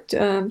qualified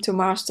to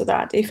master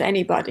that. If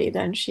anybody,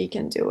 then she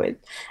can do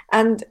it.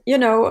 And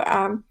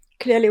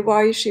clearly,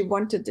 why she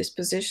wanted this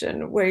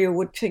position, where you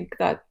would think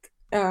that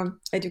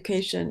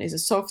education is a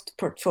soft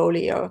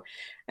portfolio.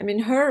 I mean,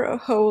 her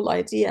whole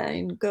idea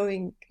in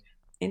going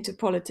into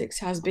politics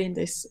has been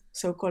this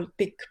so-called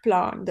big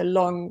plan, the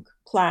long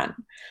plan.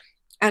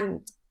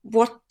 And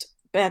what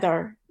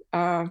better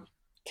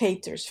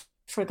caters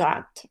for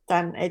that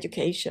than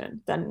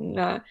education,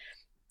 than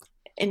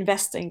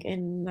investing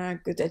in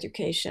good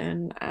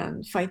education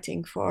and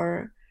fighting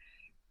for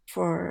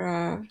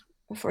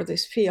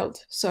this field.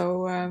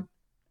 So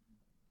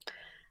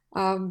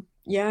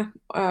yeah,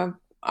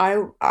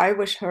 I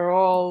wish her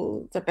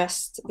all the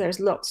best.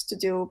 There's lots to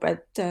do,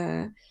 but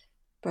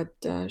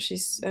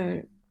she's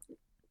very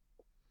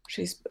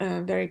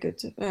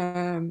good,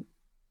 a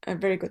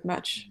very good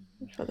match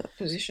for that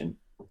position.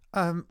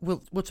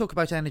 We'll talk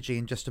about energy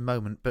in just a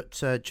moment,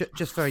 but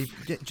just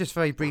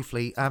very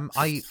briefly,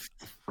 I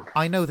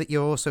know that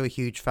you're also a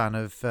huge fan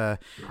of the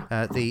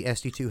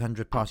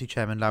SD200 party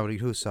chairman Lauri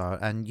Hussar,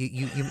 and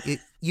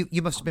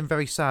you must have been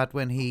very sad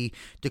when he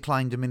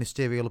declined a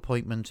ministerial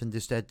appointment and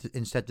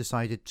instead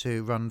decided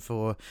to run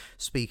for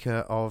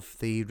Speaker of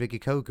the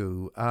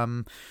Riigikogu.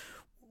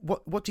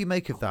 What do you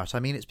make of that? I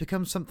mean, it's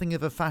become something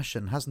of a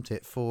fashion, hasn't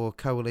it, for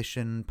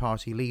coalition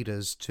party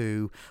leaders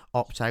to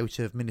opt out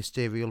of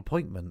ministerial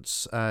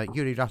appointments?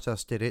 Jüri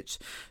Ratas did it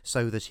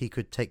so that he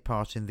could take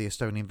part in the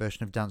Estonian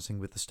version of Dancing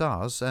with the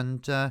Stars,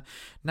 and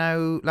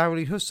now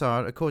Lauri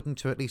Hussar, according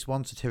to at least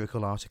one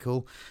satirical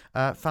article,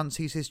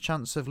 fancies his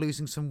chance of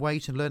losing some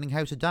weight and learning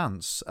how to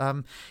dance.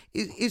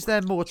 Is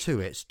there more to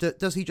it?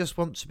 Does he just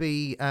want to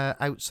be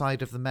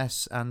outside of the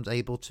mess and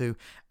able to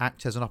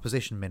act as an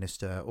opposition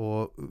minister,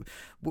 or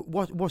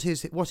what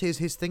is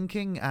his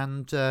thinking?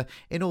 And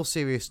in all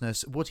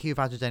seriousness, would he have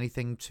added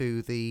anything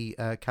to the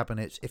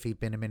cabinet if he'd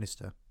been a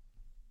minister?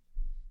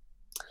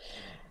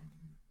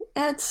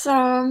 It's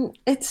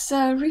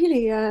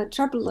really a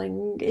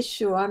troubling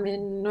issue. I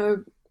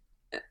mean,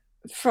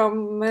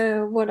 from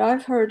what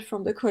I've heard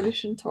from the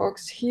coalition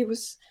talks, he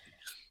was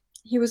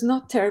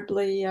not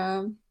terribly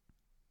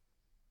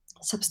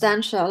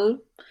substantial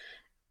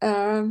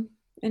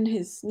in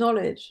his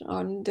knowledge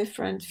on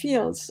different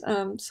fields.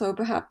 So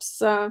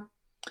perhaps,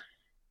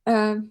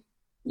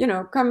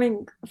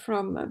 coming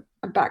from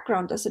a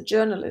background as a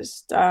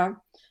journalist,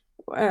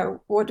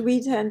 what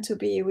we tend to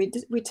be,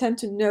 we tend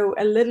to know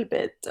a little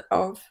bit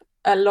of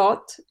a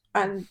lot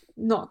and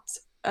not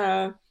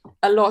a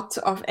lot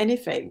of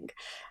anything.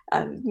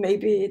 And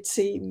maybe it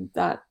seemed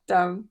that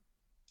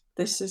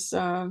this is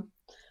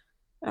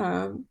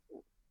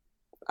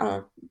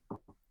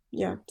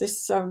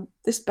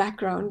this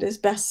background is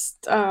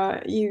best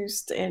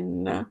used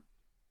in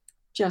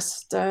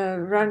just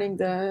running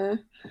the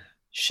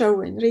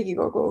show in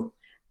Riigikogu,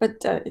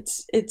 but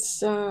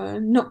it's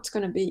not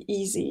going to be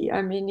easy.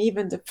 I mean,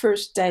 even the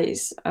first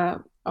days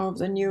of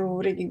the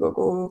new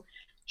Riigikogu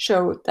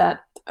showed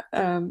that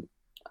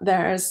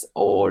there's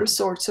all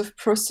sorts of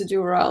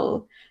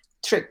procedural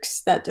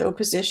tricks that the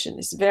opposition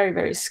is very,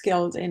 very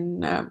skilled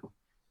in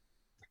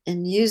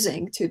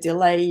using to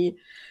delay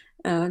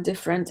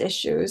different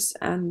issues.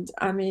 And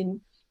I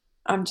mean,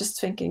 I'm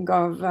just thinking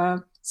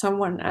of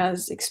someone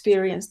as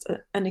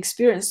an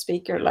experienced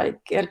speaker like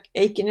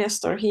Eiki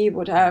Nestor. He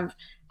would have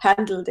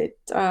handled it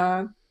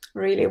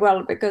really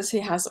well because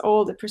he has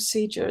all the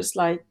procedures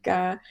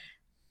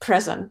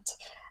present,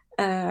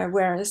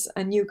 whereas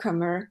a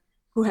newcomer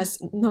who has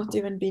not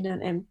even been an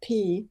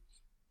MP,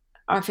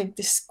 I think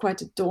this is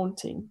quite a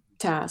daunting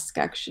task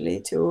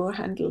actually to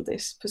handle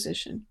this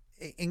position.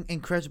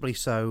 Incredibly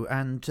so,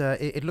 and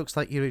it looks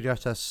like Jüri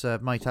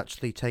Ratas might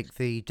actually take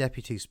the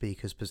deputy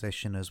speaker's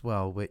position as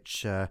well,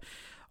 which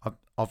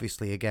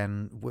obviously,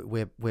 again,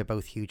 we're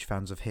both huge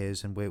fans of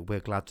his, and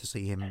we're glad to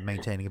see him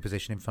maintaining a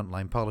position in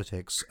frontline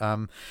politics.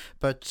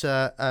 But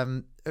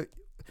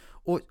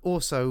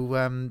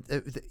also,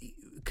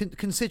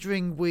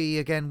 considering we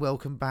again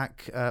welcome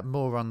back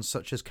morons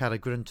such as Kalle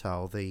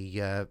Grünthal,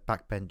 the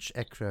backbench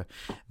EKRE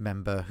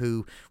member,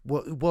 who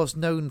was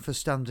known for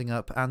standing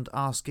up and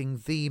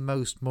asking the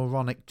most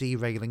moronic,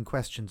 derailing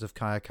questions of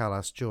Kaja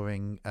Kallas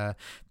during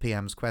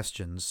PM's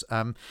questions.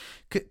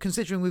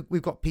 Considering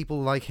we've got people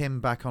like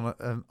him back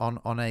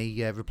on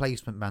a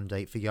replacement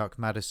mandate for Jaak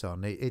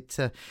Madison, it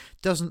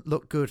doesn't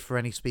look good for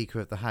any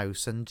Speaker of the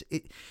House, and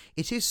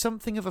it is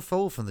something of a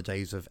fall from the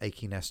days of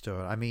Eiki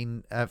Nestor. I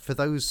mean, for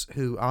those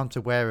who aren't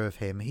aware of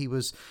him, he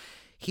was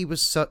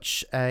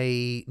such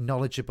a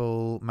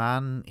knowledgeable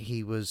man.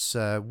 He was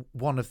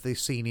one of the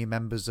senior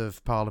members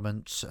of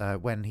Parliament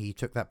when he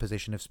took that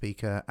position of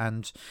Speaker,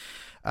 and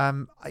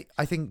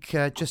I think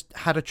just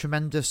had a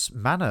tremendous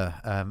manner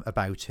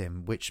about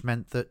him, which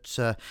meant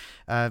that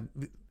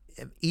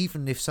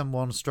even if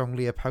someone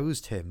strongly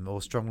opposed him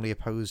or strongly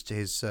opposed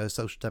his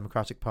Social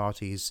Democratic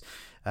Party's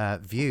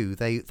view,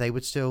 they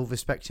would still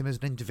respect him as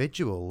an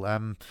individual.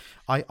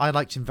 I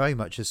liked him very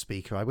much as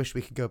Speaker. I wish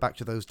we could go back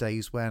to those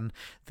days when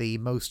the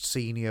most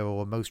senior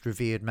or most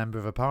revered member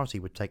of a party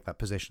would take that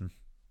position.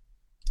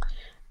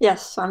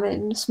 Yes, I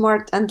mean,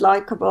 smart and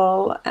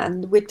likable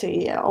and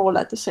witty all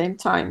at the same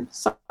time.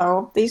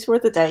 So these were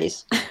the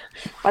days.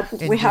 But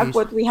Indeed. We have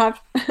what we have.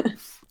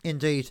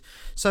 Indeed.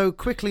 So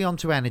quickly on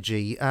to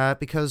energy,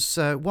 because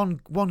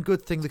one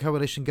good thing the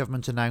coalition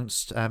government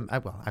announced,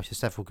 well, actually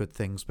several good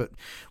things, but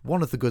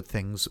one of the good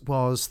things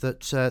was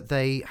that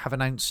they have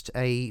announced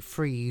a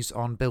freeze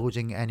on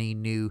building any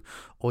new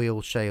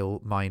oil shale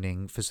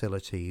mining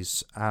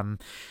facilities.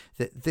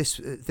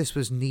 This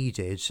was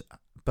needed.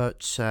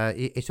 But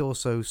it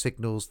also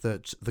signals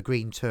that the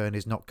green turn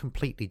is not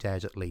completely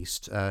dead, at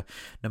least, no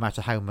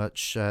matter how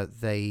much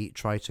they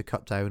try to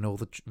cut down all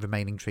the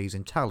remaining trees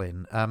in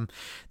Tallinn,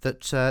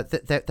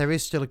 that there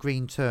is still a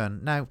green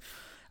turn. Now,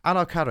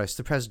 Alar Karis,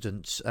 the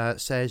president,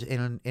 said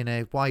in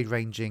a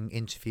wide-ranging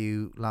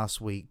interview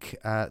last week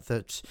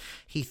that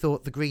he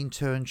thought the green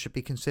turn should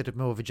be considered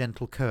more of a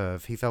gentle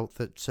curve. He felt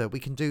that we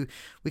can do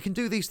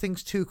these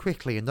things too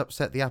quickly and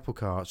upset the apple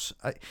cart.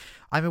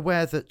 I'm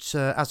aware that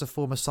as a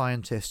former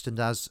scientist and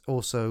as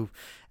also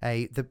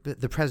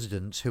the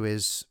president, who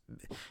is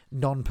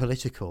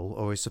non-political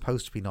or is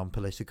supposed to be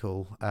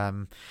non-political,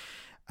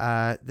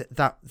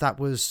 that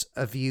was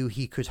a view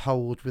he could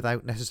hold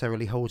without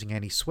necessarily holding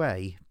any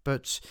sway.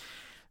 But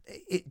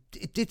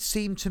it did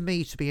seem to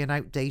me to be an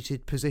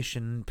outdated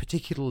position,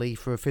 particularly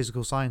for a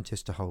physical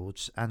scientist to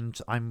hold. And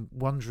I'm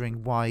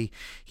wondering why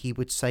he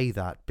would say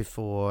that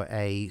before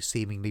a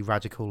seemingly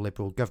radical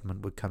liberal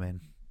government would come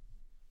in.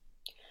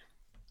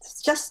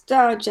 It's just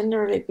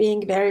generally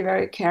being very,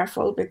 very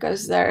careful,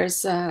 because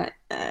there's,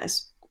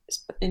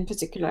 in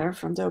particular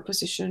from the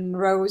opposition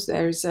rows,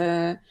 there's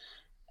a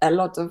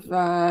lot of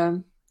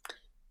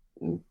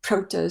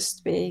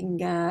protest being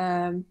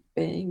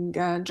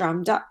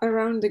drummed up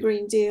around the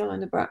Green Deal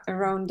and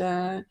around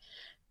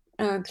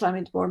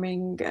climate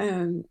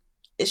warming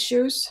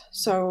issues.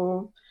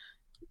 So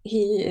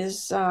he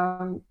is,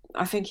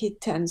 I think he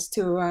tends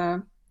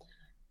to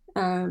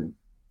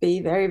be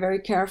very, very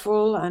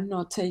careful and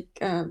not take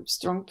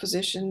strong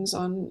positions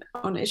on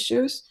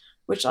issues,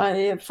 which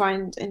I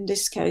find in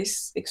this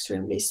case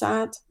extremely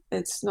sad.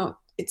 It's not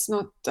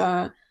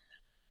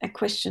a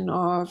question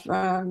of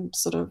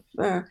sort of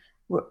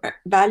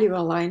value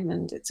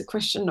alignment. It's a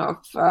question of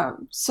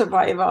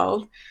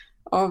survival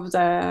of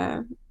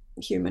the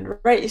human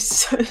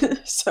race.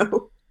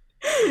 So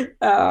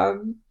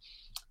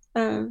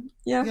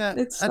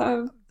it's.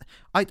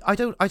 I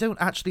don't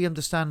actually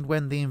understand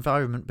when the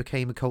environment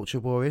became a culture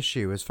war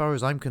issue. As far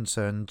as I'm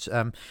concerned,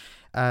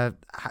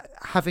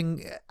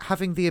 having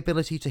the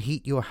ability to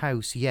heat your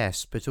house,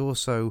 yes, but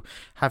also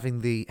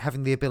having the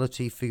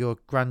ability for your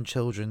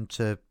grandchildren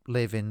to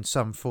live in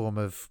some form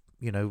of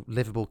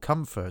livable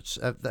comfort.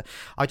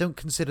 I don't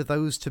consider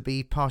those to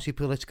be party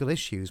political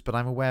issues, but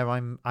I'm aware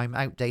I'm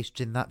outdated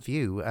in that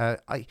view.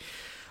 I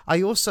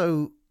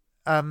also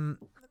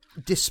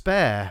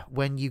despair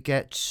when you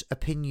get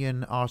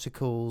opinion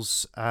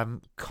articles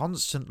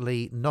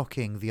constantly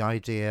knocking the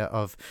idea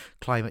of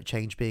climate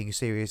change being a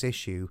serious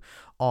issue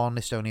on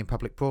Estonian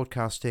public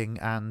broadcasting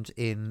and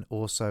in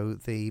also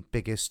the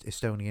biggest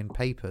Estonian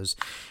papers.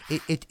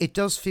 It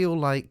does feel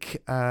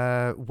like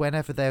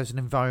whenever there's an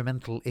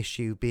environmental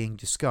issue being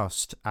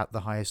discussed at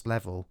the highest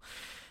level,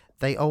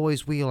 they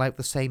always wheel out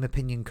the same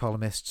opinion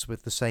columnists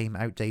with the same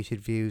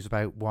outdated views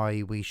about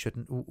why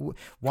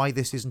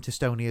this isn't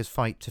Estonia's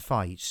fight to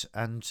fight.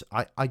 And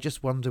I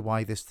just wonder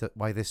why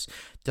this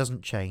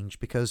doesn't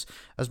change, because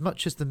as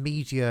much as the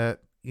media,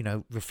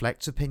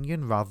 reflects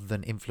opinion rather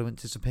than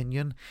influences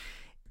opinion,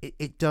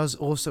 it does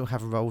also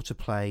have a role to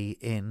play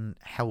in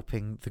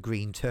helping the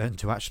green turn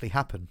to actually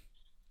happen.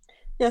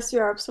 Yes,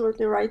 you're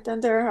absolutely right.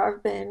 And there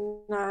have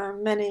been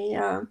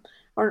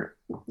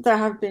there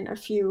have been a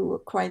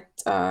few quite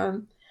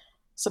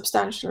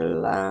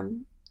substantial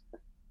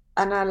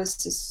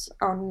analysis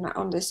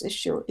on this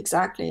issue,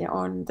 exactly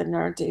on the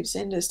narratives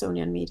in the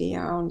Estonian media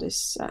on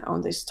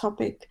this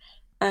topic,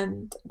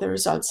 and the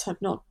results have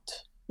not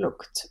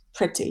looked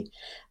pretty.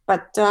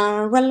 But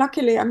well,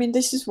 luckily, I mean,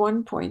 this is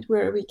one point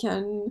where we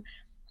can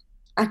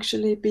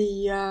actually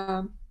be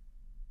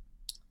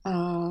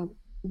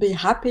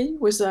happy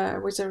with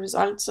the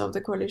results of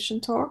the coalition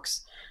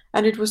talks.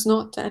 And it was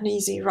not an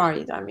easy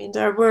ride. I mean,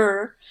 there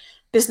were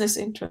business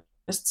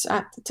interests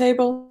at the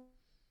table,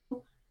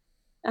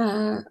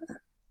 pro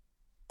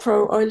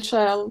oil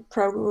shale,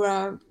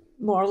 pro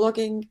more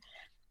logging.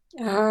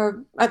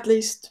 At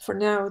least for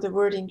now, the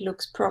wording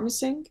looks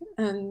promising.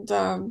 And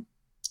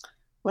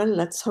well,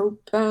 let's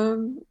hope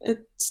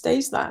it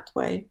stays that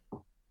way.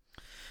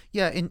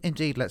 Yeah,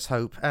 indeed, let's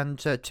hope. And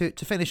to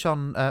finish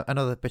on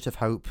another bit of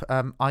hope,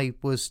 I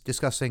was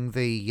discussing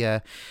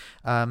the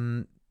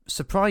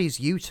surprise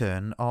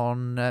U-turn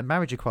on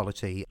marriage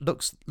equality.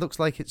 Looks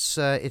like it's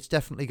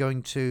definitely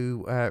going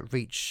to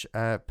reach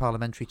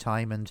parliamentary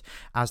time, and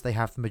as they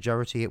have the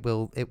majority, it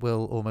will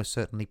almost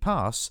certainly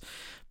pass.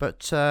 But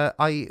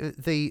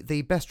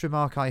the best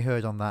remark I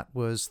heard on that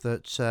was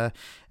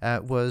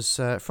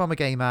from a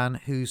gay man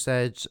who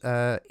said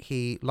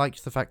he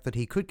liked the fact that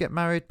he could get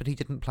married, but he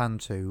didn't plan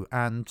to.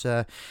 And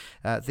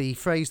the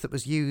phrase that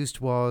was used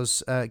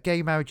was,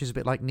 "Gay marriage is a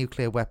bit like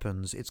nuclear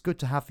weapons. It's good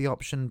to have the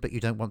option, but you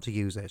don't want to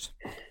use it."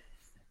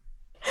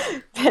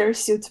 Very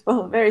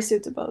suitable, very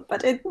suitable.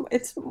 But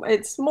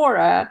it's more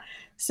a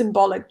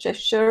symbolic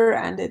gesture,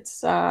 and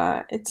it's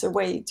a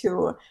way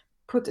to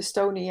put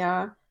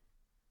Estonia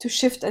to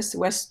shift us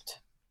west,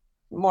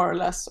 more or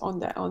less, on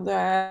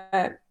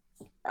the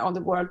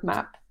world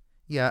map.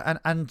 Yeah,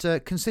 and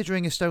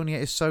considering Estonia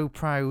is so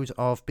proud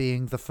of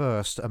being the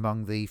first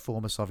among the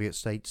former Soviet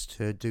states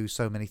to do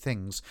so many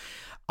things,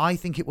 I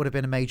think it would have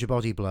been a major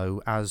body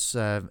blow, as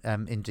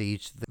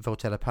indeed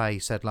Vortela Pai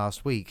said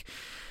last week.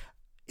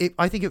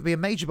 I think it would be a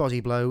major body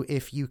blow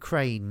if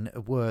Ukraine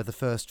were the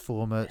first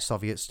former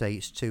Soviet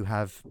state to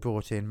have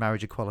brought in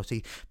marriage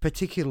equality,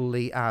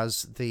 particularly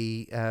as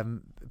the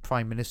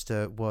Prime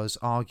Minister was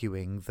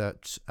arguing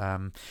that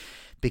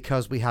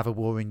because we have a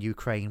war in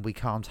Ukraine, we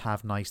can't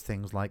have nice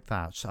things like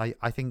that.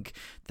 I think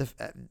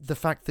the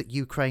fact that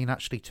Ukraine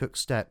actually took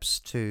steps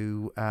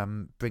to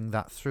bring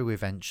that through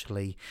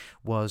eventually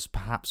was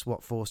perhaps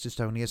what forced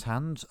Estonia's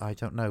hand. I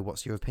don't know.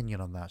 What's your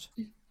opinion on that?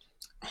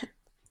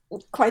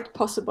 Quite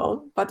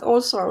possible, but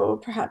also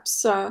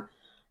perhaps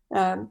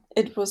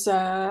it was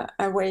a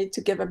way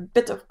to give a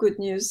bit of good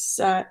news,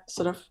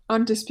 sort of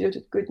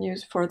undisputed good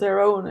news for their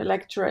own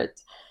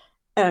electorate,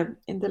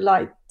 in the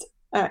light,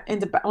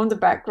 on the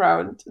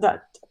background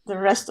that the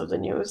rest of the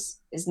news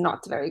is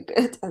not very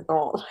good at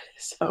all.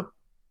 So.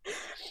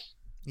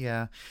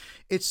 Yeah,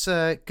 it's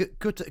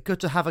good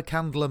to have a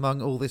candle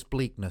among all this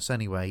bleakness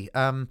anyway.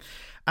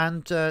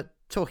 And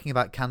talking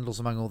about candles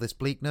among all this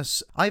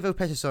bleakness, Ivo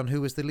Pettersson, who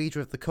was the leader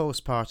of the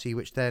KOS party,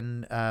 which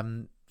then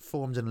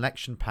formed an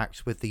election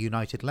pact with the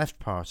United Left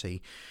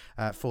Party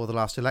for the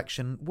last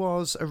election,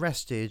 was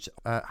arrested,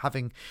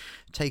 having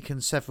taken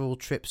several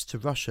trips to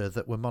Russia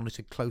that were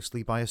monitored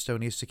closely by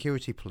Estonia's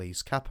security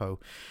police, Kapo.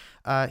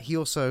 He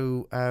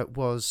also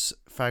was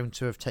found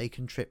to have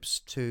taken trips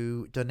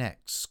to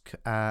Donetsk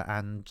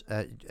and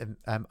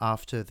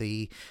after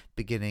the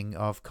beginning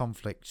of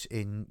conflict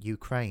in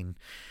Ukraine.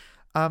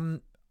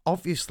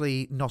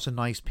 Obviously not a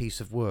nice piece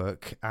of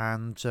work,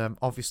 and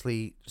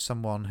obviously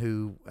someone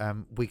who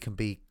we can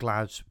be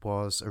glad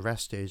was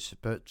arrested.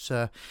 But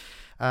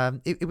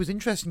it was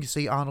interesting to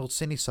see Arnold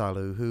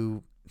Sinisalu,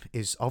 who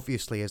is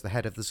obviously, as the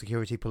head of the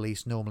security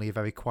police, normally a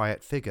very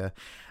quiet figure,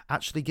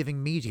 actually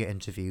giving media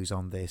interviews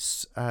on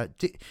this.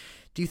 Do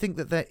you think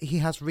that he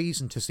has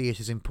reason to see it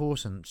as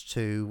important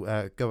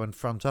to go and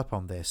front up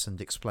on this and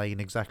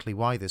explain exactly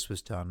why this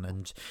was done?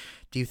 And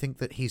do you think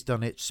that he's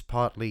done it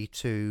partly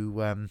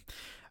to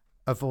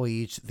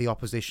avoid the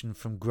opposition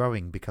from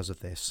growing because of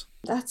this?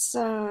 That's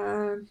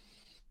a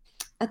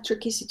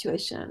tricky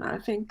situation. I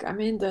think, I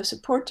mean, the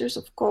supporters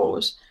of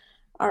KOS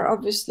are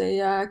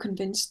obviously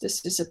convinced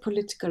this is a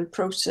political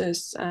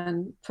process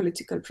and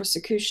political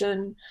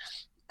prosecution,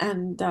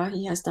 and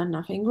he has done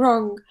nothing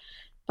wrong.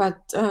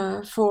 But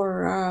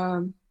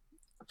for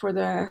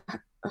the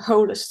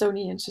whole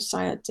Estonian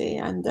society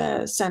and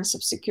the sense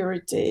of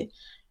security,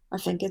 I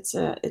think it's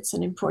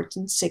an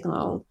important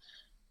signal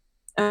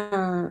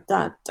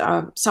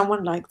that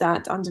someone like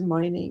that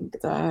undermining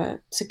the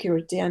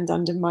security and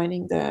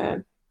undermining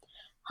the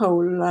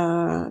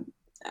whole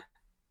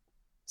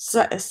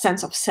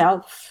sense of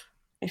self,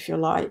 if you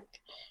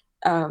like,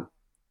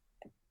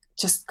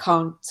 just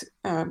can't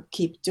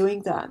keep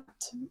doing that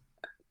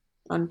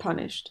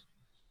unpunished.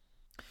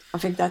 I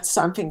think that's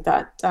something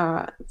that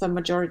the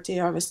majority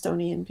of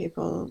Estonian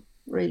people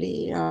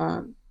really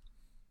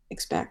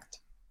expect.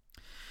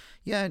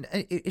 Yeah, and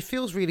it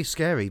feels really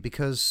scary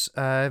because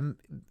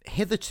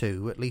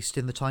hitherto, at least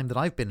in the time that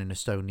I've been in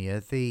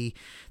Estonia,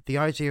 the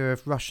idea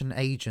of Russian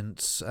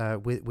agents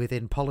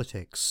within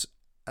politics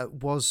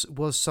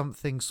was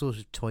something sort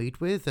of toyed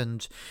with,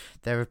 and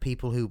there are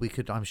people who we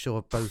could, I'm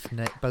sure, both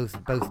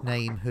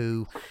name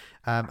who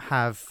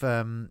have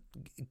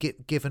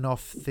given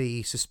off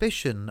the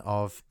suspicion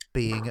of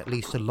being at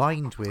least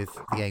aligned with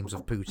the aims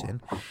of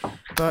Putin,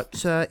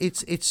 but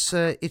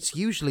it's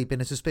usually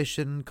been a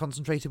suspicion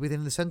concentrated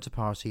within the Centre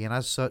Party, and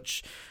as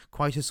such,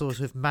 quite a sort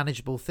of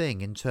manageable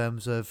thing in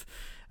terms of.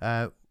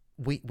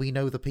 We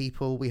know the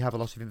people, we have a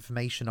lot of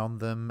information on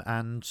them,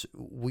 and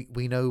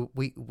we know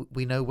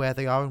where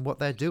they are and what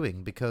they're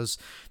doing because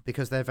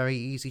they're very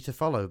easy to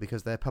follow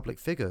because they're public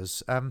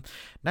figures.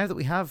 Now that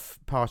we have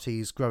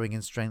parties growing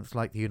in strength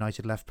like the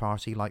United Left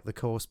Party, like the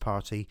KOS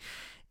party,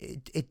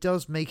 it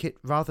does make it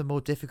rather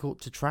more difficult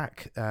to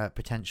track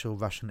potential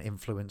Russian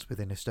influence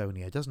within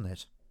Estonia, doesn't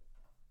it?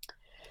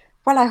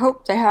 Well, I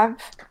hope they have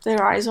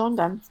their eyes on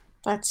them.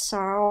 That's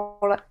all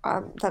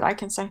that I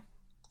can say.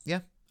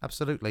 Yeah,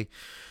 absolutely.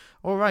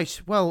 All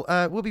right. Well,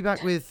 we'll be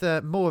back with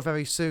more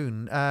very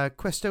soon.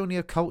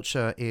 Questonia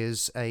Culture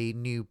is a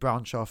new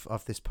branch off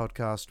of this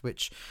podcast,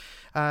 which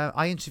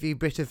I interviewed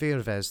Britta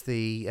Virves,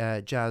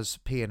 the jazz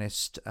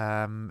pianist,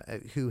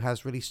 who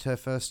has released her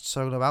first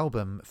solo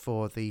album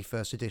for the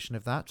first edition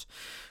of that.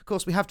 Of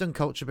course, we have done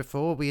culture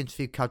before. We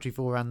interviewed Kadri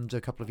Vorand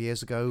a couple of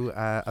years ago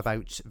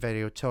about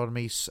Verio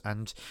Tormis,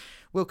 and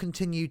we'll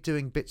continue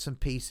doing bits and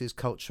pieces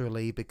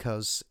culturally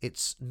because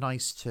it's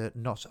nice to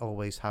not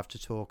always have to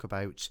talk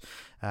about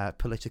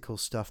political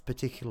stuff,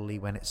 particularly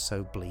when it's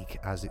so bleak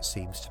as it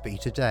seems to be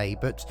today.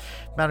 But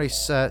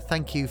Maris,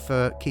 thank you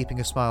for keeping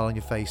a smile on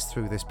your face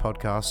through this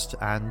podcast,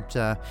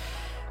 and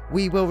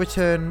we will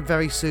return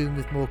very soon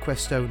with more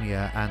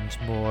Questonia and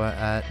more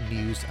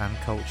news and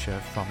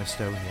culture from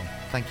Estonia.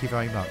 Thank you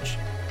very much.